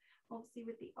fold, obviously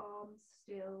with the arms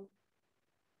still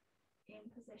in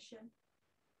position.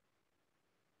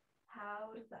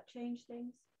 How does that change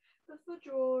things? Before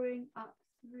drawing up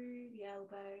through the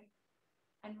elbow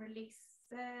and release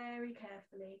very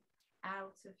carefully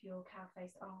out of your cow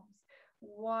face arms,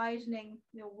 widening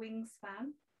your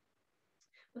wingspan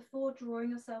before drawing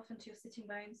yourself into your sitting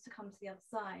bones to come to the other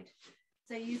side.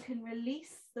 So you can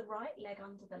release the right leg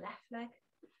under the left leg.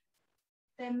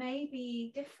 There may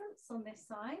be difference on this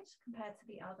side compared to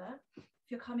the other. If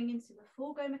you're coming into the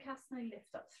full Gomukhasana,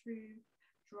 lift up through,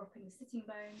 dropping the sitting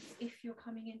bones. If you're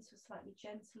coming into a slightly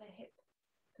gentler hip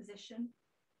position,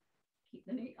 keep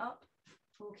the knee up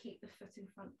or keep the foot in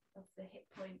front of the hip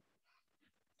point.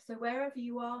 So wherever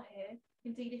you are here,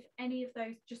 indeed, if any of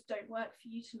those just don't work for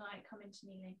you tonight, come into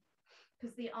kneeling,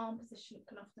 because the arm position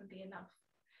can often be enough.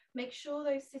 Make sure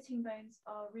those sitting bones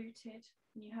are rooted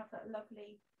and you have that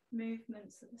lovely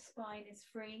movement so the spine is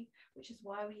free, which is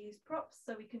why we use props,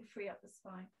 so we can free up the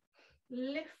spine.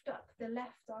 Lift up the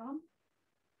left arm,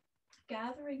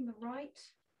 gathering the right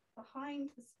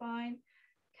behind the spine.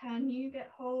 Can you get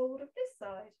hold of this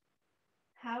side?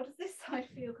 How does this side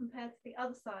feel compared to the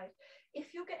other side?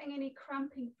 If you're getting any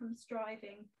cramping from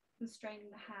striving and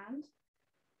straining the hand,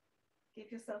 give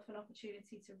yourself an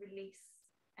opportunity to release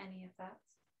any of that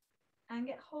and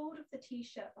get hold of the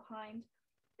t-shirt behind.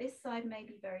 This side may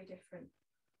be very different.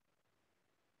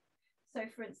 So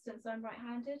for instance, I'm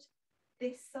right-handed.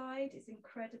 This side is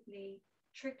incredibly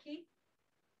tricky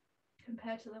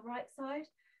compared to the right side,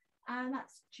 and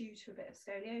that's due to a bit of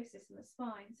scoliosis in the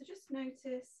spine. So just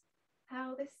notice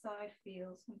how this side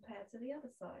feels compared to the other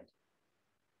side.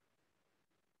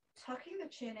 Tucking the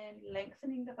chin in,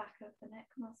 lengthening the back of the neck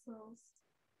muscles,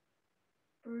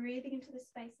 breathing into the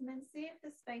space, and then see if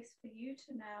there's space for you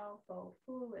to now fold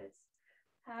forwards.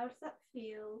 How does that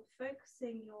feel?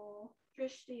 Focusing your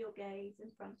drishti, your gaze,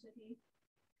 in front of you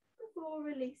before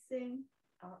releasing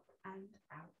up and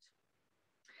out.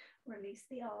 Release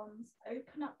the arms,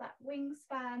 open up that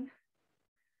wingspan,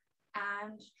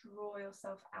 and draw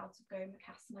yourself out of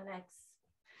Gomukhasana legs.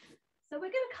 So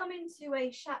we're going to come into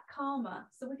a shatkarma.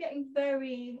 So we're getting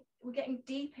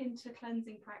deep into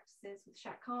cleansing practices with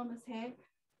shatkarmas here.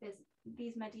 There's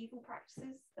these medieval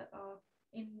practices that are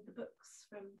in the books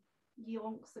from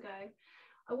yonks ago.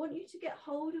 I want you to get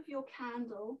hold of your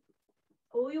candle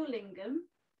or your lingam.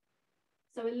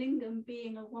 So a lingam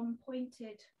being a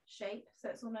one-pointed shape, so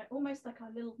it's almost like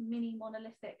a little mini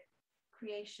monolithic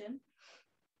creation.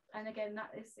 And again,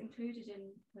 that is included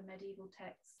in the medieval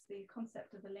texts, the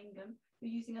concept of a lingam.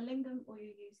 You're using a lingam or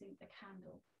you're using a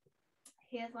candle.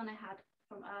 Here's one I had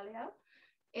from earlier.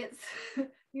 It's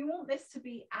you want this to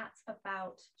be at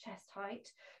about chest height.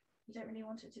 You don't really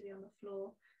want it to be on the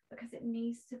floor because it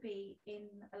needs to be in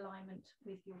alignment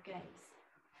with your gaze.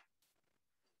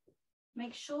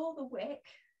 Make sure the wick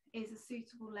is a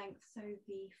suitable length so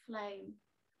the flame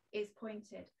is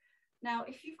pointed. Now,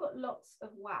 if you've got lots of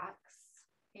wax,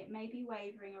 it may be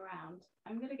wavering around.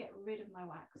 I'm going to get rid of my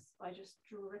wax by just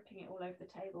dripping it all over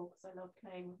the table because I love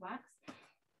playing with wax.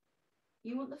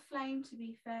 You want the flame to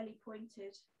be fairly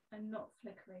pointed and not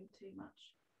flickering too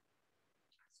much.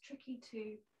 It's tricky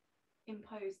to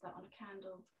impose that on a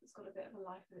candle that's got a bit of a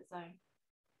life of its own.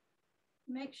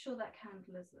 Make sure that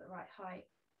candle is at the right height.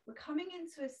 We're coming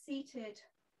into a seated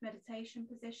meditation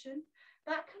position.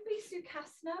 That can be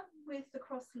Sukhasana with the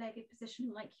cross-legged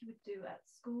position like you would do at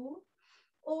school.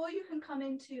 Or you can come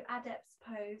into Adept's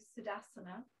Pose,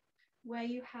 Siddhasana, where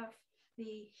you have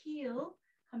the heel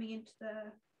coming into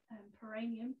the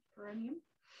perineum,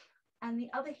 and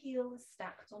the other heel is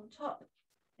stacked on top.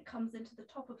 It comes into the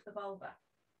top of the vulva.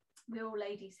 We're all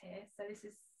ladies here, so this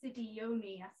is Siddhi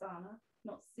Yoni Asana,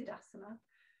 not Siddhasana.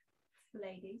 For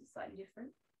ladies, slightly different.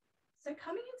 So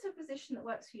coming into a position that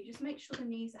works for you, just make sure the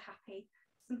knees are happy.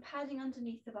 Some padding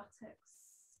underneath the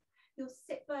buttocks. Your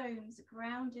sit bones are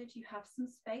grounded. You have some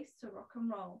space to rock and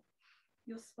roll.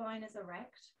 Your spine is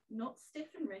erect, not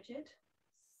stiff and rigid.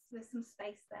 So there's some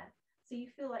space there. So you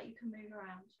feel like you can move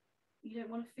around. You don't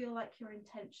want to feel like you're in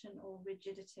tension or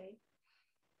rigidity.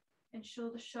 Ensure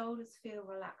the shoulders feel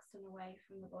relaxed and away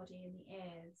from the body and the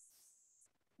ears.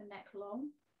 The neck long,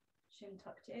 chin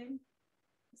tucked in.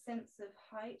 A sense of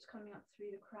height coming up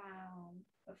through the crown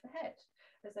of the head,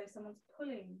 as though someone's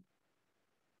pulling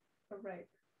a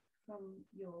rope from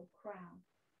your crown.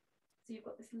 So you've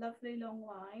got this lovely long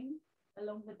line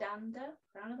along the danda,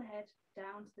 crown of the head,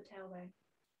 down to the tailbone.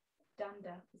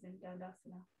 Danda is in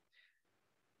Dandasana.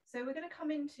 So we're going to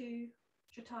come into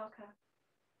Trataka.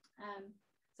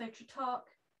 So Tratak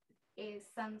is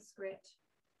Sanskrit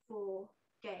for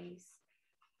gaze.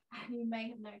 And you may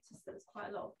have noticed that there's quite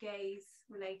a lot of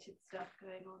gaze-related stuff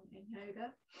going on in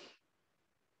yoga.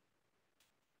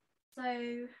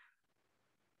 So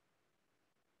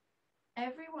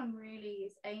everyone really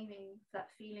is aiming for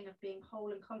that feeling of being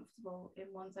whole and comfortable in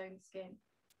one's own skin.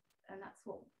 And that's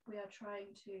what we are trying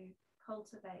to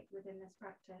cultivate within this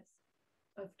practice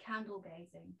of candle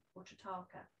gazing or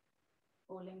Trataka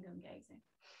or lingam gazing.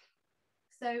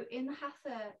 So in the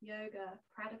Hatha Yoga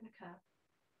Pradipika,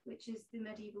 which is the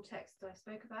medieval text I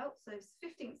spoke about, so it's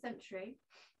 15th century,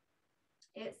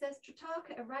 it says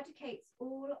Trataka eradicates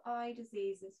all eye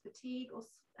diseases, fatigue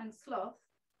and sloth,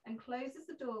 and closes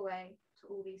the doorway to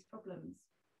all these problems.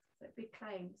 So big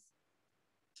claims.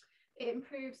 It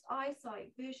improves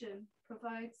eyesight, vision,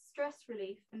 provides stress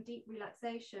relief and deep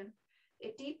relaxation.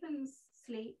 It deepens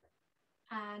sleep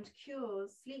and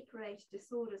cures sleep-related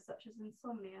disorders such as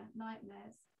insomnia,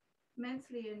 nightmares.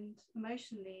 Mentally and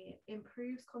emotionally, it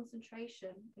improves concentration,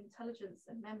 intelligence,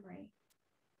 and memory.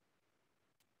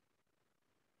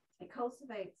 It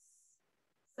cultivates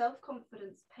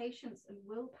self-confidence, patience, and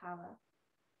willpower.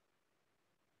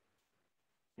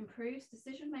 Improves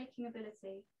decision-making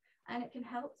ability, and it can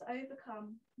help to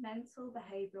overcome mental,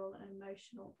 behavioural, and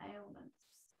emotional ailments.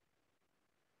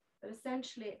 But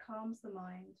essentially, it calms the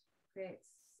mind, creates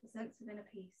a sense of inner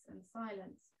peace and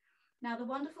silence. Now, the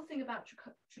wonderful thing about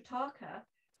Trataka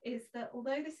is that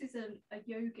although this is a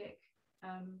yogic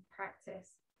practice,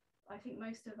 I think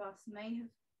most of us may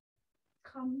have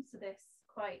come to this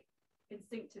quite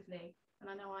instinctively, and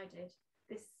I know I did,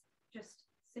 this just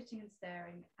sitting and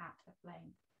staring at a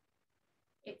flame.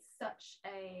 It's such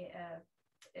a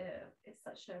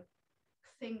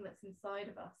thing that's inside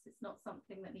of us. It's not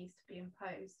something that needs to be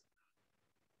imposed.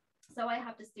 So I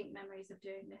have distinct memories of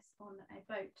doing this on a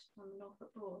boat on the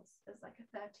Norfolk Broads as like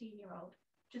a 13-year-old,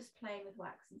 just playing with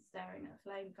wax and staring at a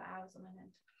flame for hours on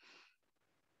end.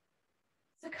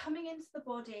 So coming into the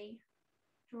body,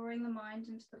 drawing the mind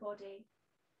into the body,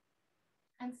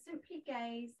 and simply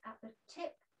gaze at the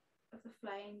tip of the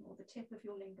flame or the tip of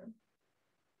your lingam,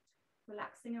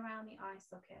 relaxing around the eye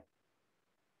socket,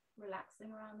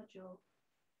 relaxing around the jaw,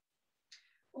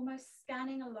 almost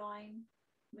scanning a line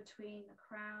between the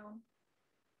crown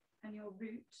and your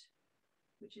root,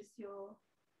 which is your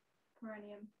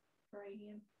perineum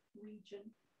region,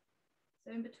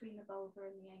 so in between the vulva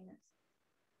and the anus.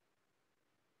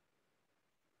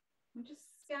 I'm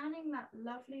just scanning that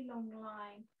lovely long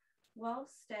line while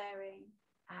staring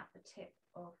at the tip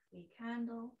of the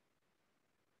candle,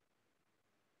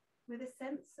 with a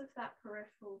sense of that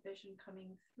peripheral vision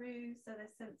coming through, so the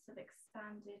sense of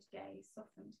expanded gaze,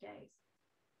 softened gaze.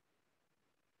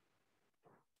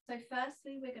 So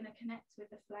firstly, we're going to connect with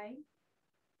the flame.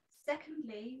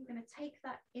 Secondly, we're going to take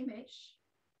that image,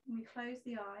 and we close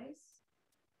the eyes,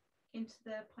 into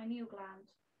the pineal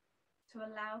gland to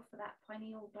allow for that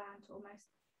pineal gland to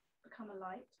almost become a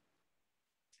light.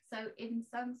 So in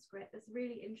Sanskrit, there's a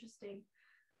really interesting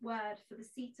word for the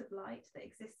seat of light that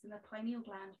exists in the pineal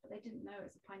gland, but they didn't know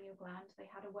it was a pineal gland. They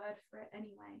had a word for it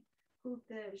anyway, called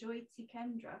the Jyoti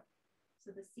Kendra,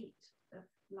 so the seat of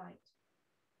light.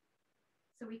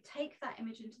 So we take that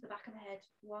image into the back of the head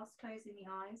whilst closing the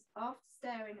eyes, after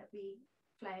staring at the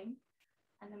flame,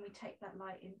 and then we take that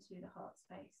light into the heart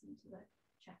space, into the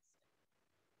chest.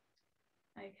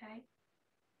 Okay.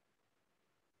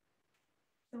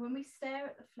 So when we stare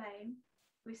at the flame,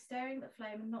 we're staring at the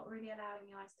flame and not really allowing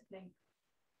the eyes to blink.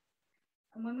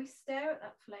 And when we stare at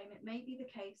that flame, it may be the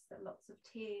case that lots of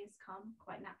tears come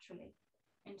quite naturally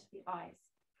into the eyes.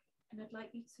 And I'd like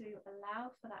you to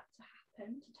allow for that to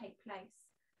happen, to take place.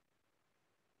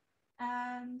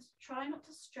 And try not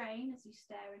to strain as you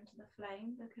stare into the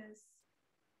flame, because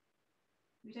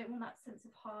we don't want that sense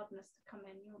of hardness to come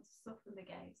in. You want to soften the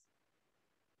gaze.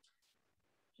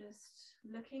 Just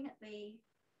looking at the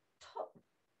top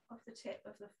of the tip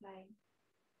of the flame,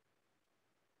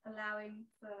 allowing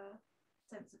for a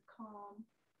sense of calm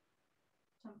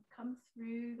to come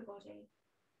through the body.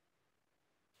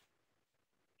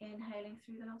 Inhaling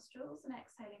through the nostrils and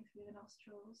exhaling through the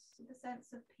nostrils with a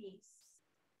sense of peace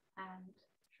and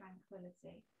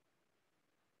tranquility.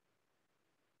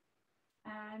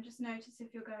 And just notice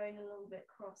if you're going a little bit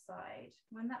cross-eyed.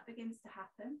 When that begins to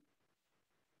happen,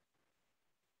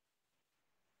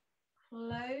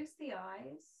 close the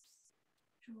eyes,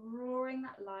 drawing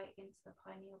that light into the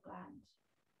pineal gland.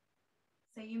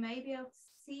 So you may be able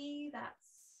to see that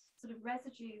sort of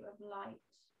residue of light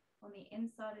on the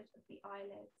inside of the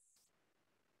eyelids.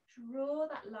 Draw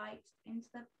that light into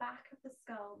the back of the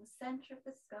skull, the center of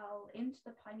the skull, into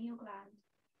the pineal gland,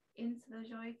 into the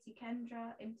Jyoti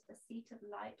Kendra, into the seat of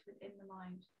light within the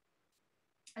mind.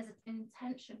 As an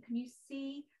intention, can you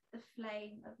see the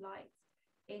flame of light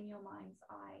in your mind's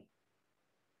eye?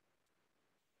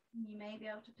 You may be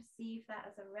able to perceive that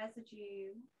as a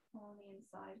residue on the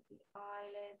inside of the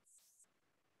eyelids,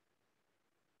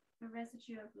 a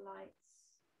residue of light.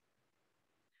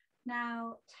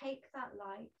 Now take that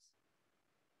light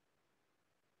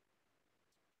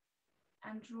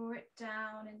and draw it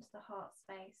down into the heart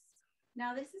space.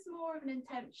 Now this is more of an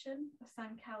intention of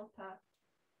Sankalpa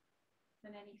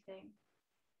than anything.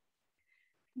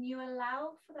 Can you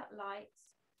allow for that light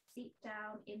to seep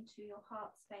down into your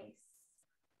heart space?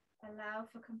 Allow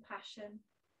for compassion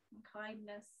and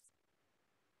kindness,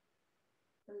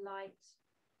 the light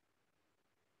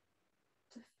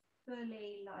to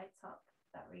fully light up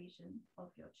that region of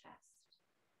your chest.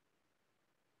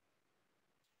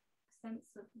 A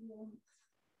sense of warmth,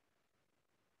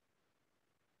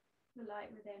 the light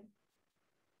within.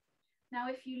 Now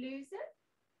if you lose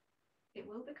it, it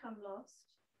will become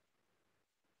lost.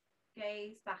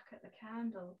 Gaze back at the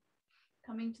candle,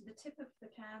 coming to the tip of the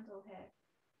candle here,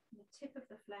 the tip of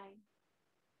the flame,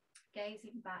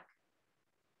 gazing back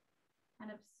and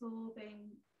absorbing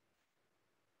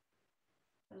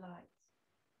the light.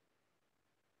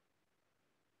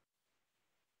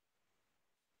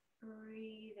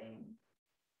 Breathing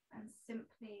and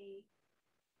simply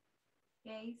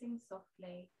gazing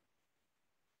softly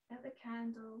at the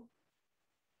candle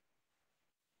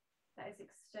that is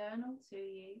external to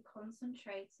you,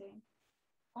 concentrating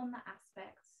on the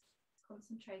aspects,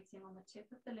 concentrating on the tip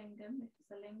of the lingam, if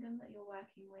it's a lingam that you're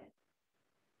working with.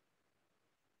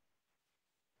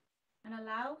 And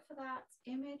allow for that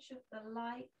image of the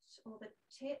light or the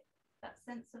tip, that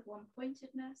sense of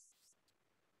one-pointedness,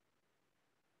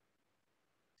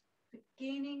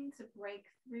 beginning to break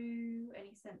through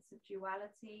any sense of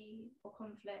duality or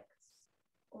conflict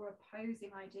or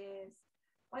opposing ideas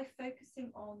by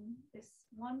focusing on this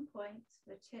one point,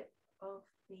 the tip of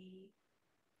the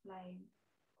flame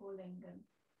or lingam.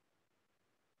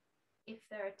 If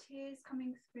there are tears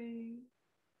coming through,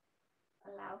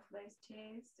 allow for those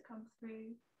tears to come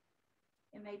through.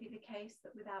 It may be the case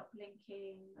that without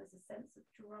blinking, there's a sense of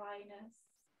dryness,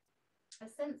 a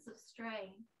sense of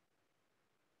strain.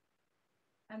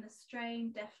 And the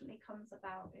strain definitely comes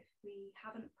about if we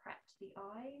haven't prepped the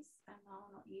eyes and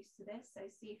are not used to this. So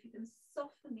see if you can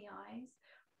soften the eyes.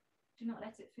 Do not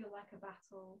let it feel like a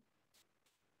battle.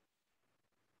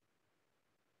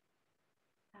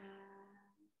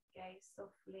 And gaze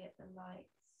softly at the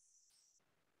lights.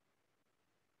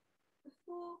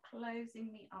 Before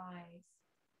closing the eyes,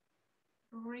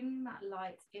 bring that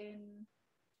light in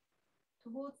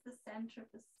towards the center of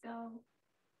the skull,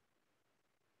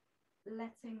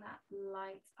 letting that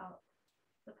light up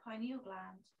the pineal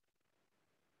gland.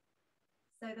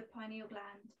 So the pineal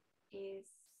gland is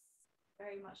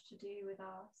very much to do with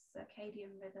our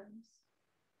circadian rhythms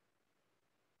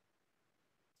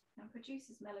and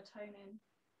produces melatonin.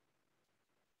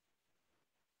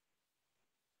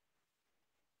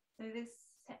 So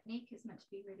this technique is meant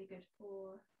to be really good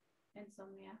for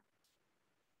insomnia,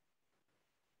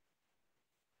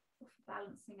 or for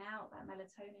balancing out that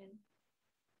melatonin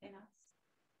in us.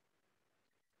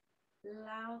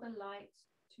 Allow the light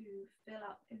to fill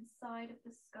up inside of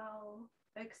the skull,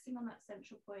 focusing on that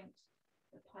central point,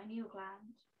 the pineal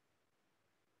gland.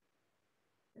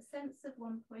 The sense of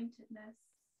one-pointedness,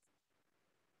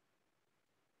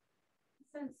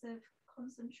 a sense of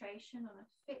concentration on a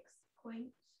fixed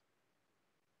point,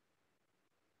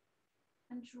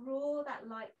 and draw that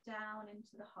light down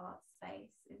into the heart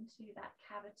space, into that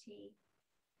cavity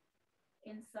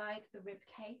inside the rib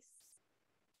case.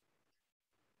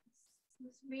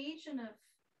 This region of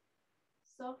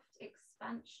soft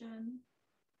expansion,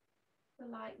 the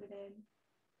light within.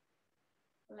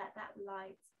 Let that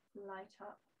light light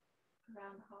up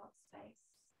around the heart space.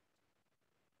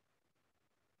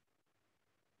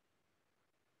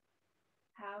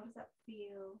 How does that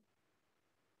feel?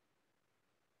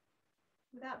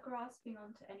 Without grasping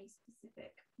onto any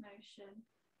specific notion,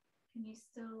 can you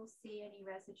still see any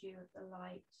residue of the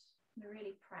light in a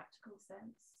really practical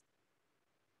sense?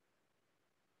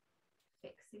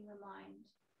 Fixing the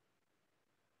mind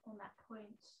on that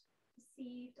point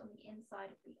perceived on the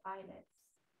inside of the eyelids.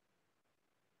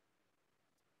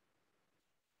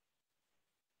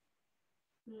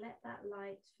 Let that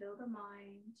light fill the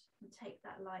mind and take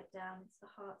that light down into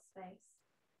the heart space.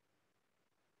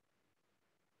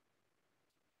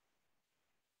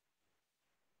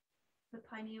 The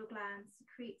pineal gland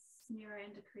secretes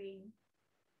neuroendocrine.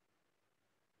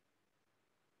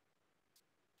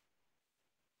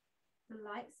 The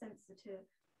light sensitive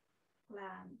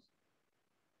gland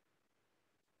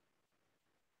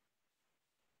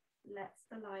lets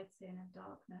the light in and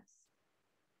darkness.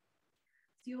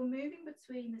 So you're moving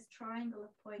between this triangle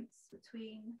of points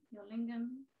between your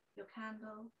lingam, your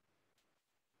candle,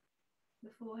 the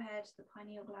forehead, the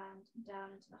pineal gland, and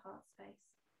down into the heart space.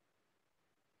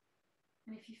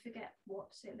 And if you forget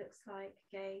what it looks like,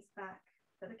 gaze back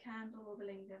at the candle or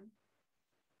the lingam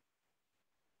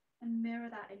and mirror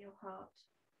that in your heart.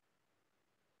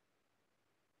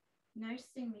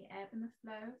 Noticing the ebb and the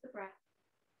flow of the breath.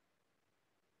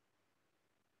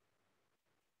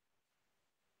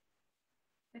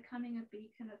 Becoming a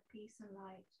beacon of peace and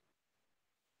light.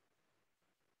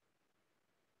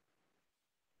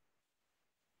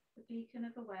 The beacon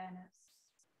of awareness.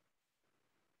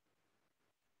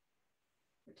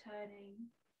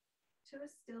 Returning to a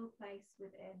still place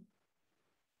within.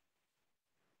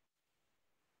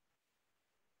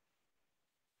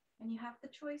 And you have the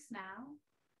choice now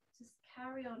to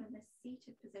carry on in this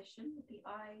seated position with the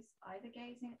eyes either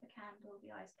gazing at the candle,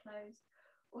 the eyes closed,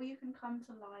 or you can come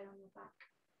to lie on your back.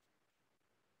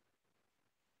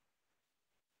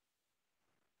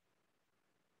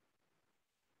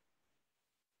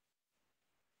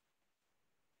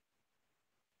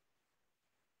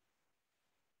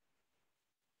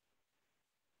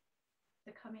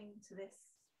 So coming to this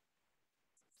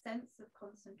sense of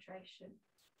concentration,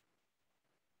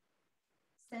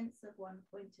 sense of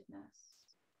one-pointedness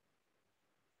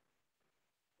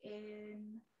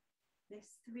in this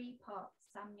three-part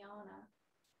samyana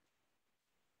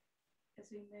as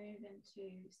we move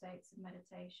into states of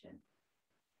meditation.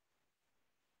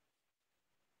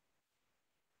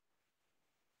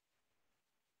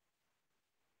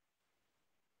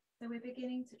 So we're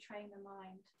beginning to train the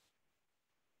mind,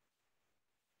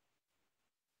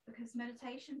 because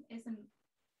meditation isn't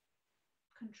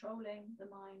controlling the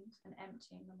mind and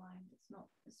emptying the mind. It's not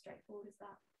as straightforward as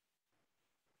that.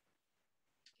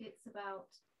 It's about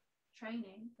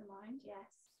training the mind, yes.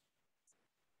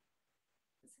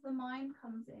 So the mind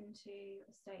comes into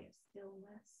a state of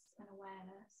stillness and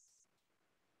awareness,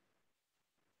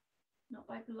 not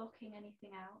by blocking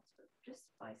anything out, but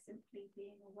just by simply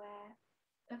being aware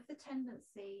of the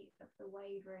tendency of the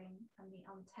wavering and the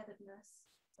untetheredness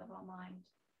of our mind.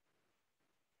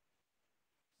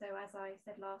 So as I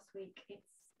said last week,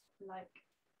 it's like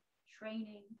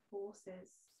training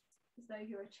horses as though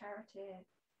you're a charioteer.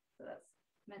 So that's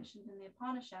mentioned in the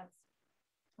Upanishads,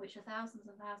 which are thousands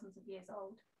and thousands of years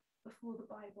old, before the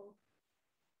Bible.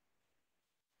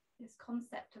 This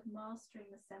concept of mastering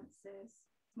the senses,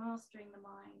 mastering the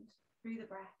mind through the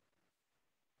breath,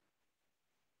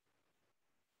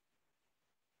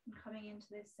 and coming into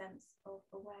this sense of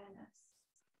awareness.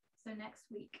 So next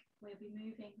week, we'll be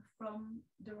moving from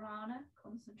Dharana,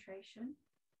 concentration,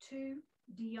 to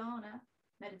Dhyana,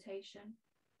 meditation,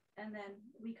 and then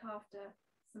the week after,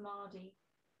 Samadhi,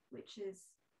 which is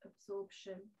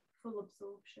absorption, full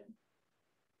absorption.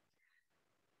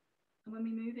 And when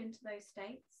we move into those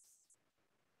states,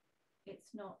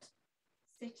 it's not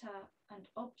sitter and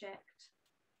object.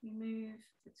 We move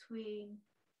between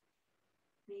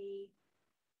the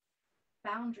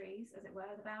boundaries, as it were.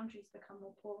 The boundaries become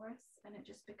more porous, and it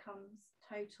just becomes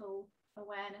total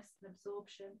awareness and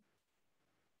absorption.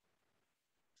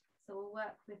 So we'll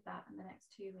work with that in the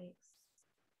next 2 weeks.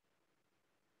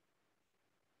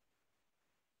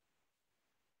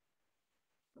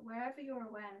 But wherever your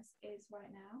awareness is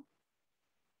right now,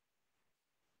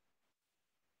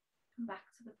 come back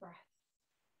to the breath.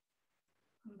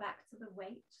 Come back to the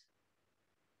weight,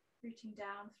 rooting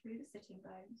down through the sitting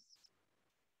bones.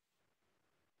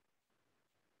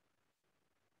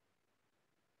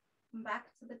 Come back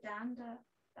to the danda,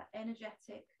 that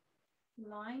energetic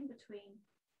line between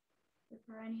the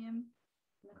perineum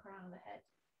and the crown of the head.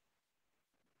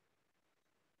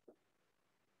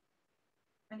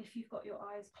 And if you've got your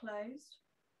eyes closed,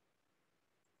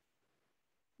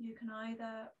 you can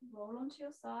either roll onto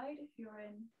your side if you're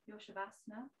in your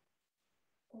shavasana,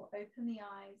 or open the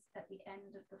eyes at the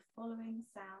end of the following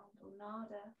sound or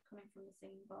nada coming from the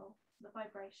singing bowl, the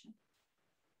vibration.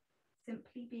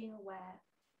 Simply being aware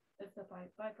of the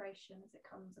vibration as it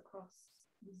comes across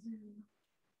the Zoom.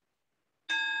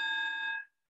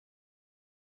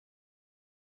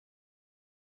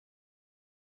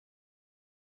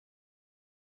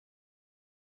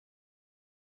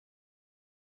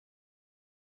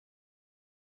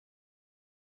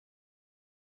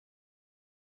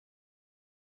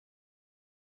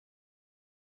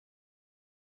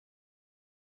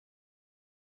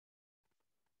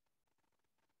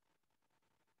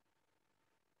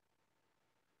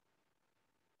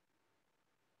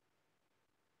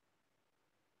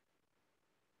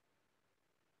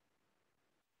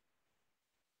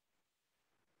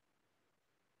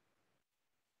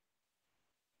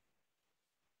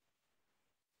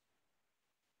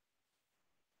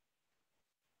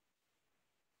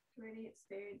 Really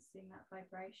experiencing that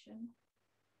vibration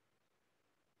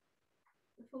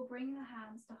before bringing the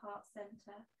hands to heart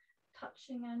center,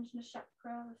 touching Anjana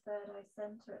chakra, the third eye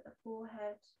center at the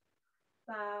forehead,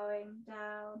 bowing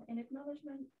down in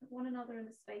acknowledgement of one another in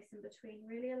the space in between.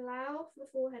 Really allow for the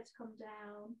forehead to come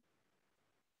down.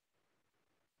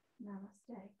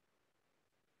 Namaste.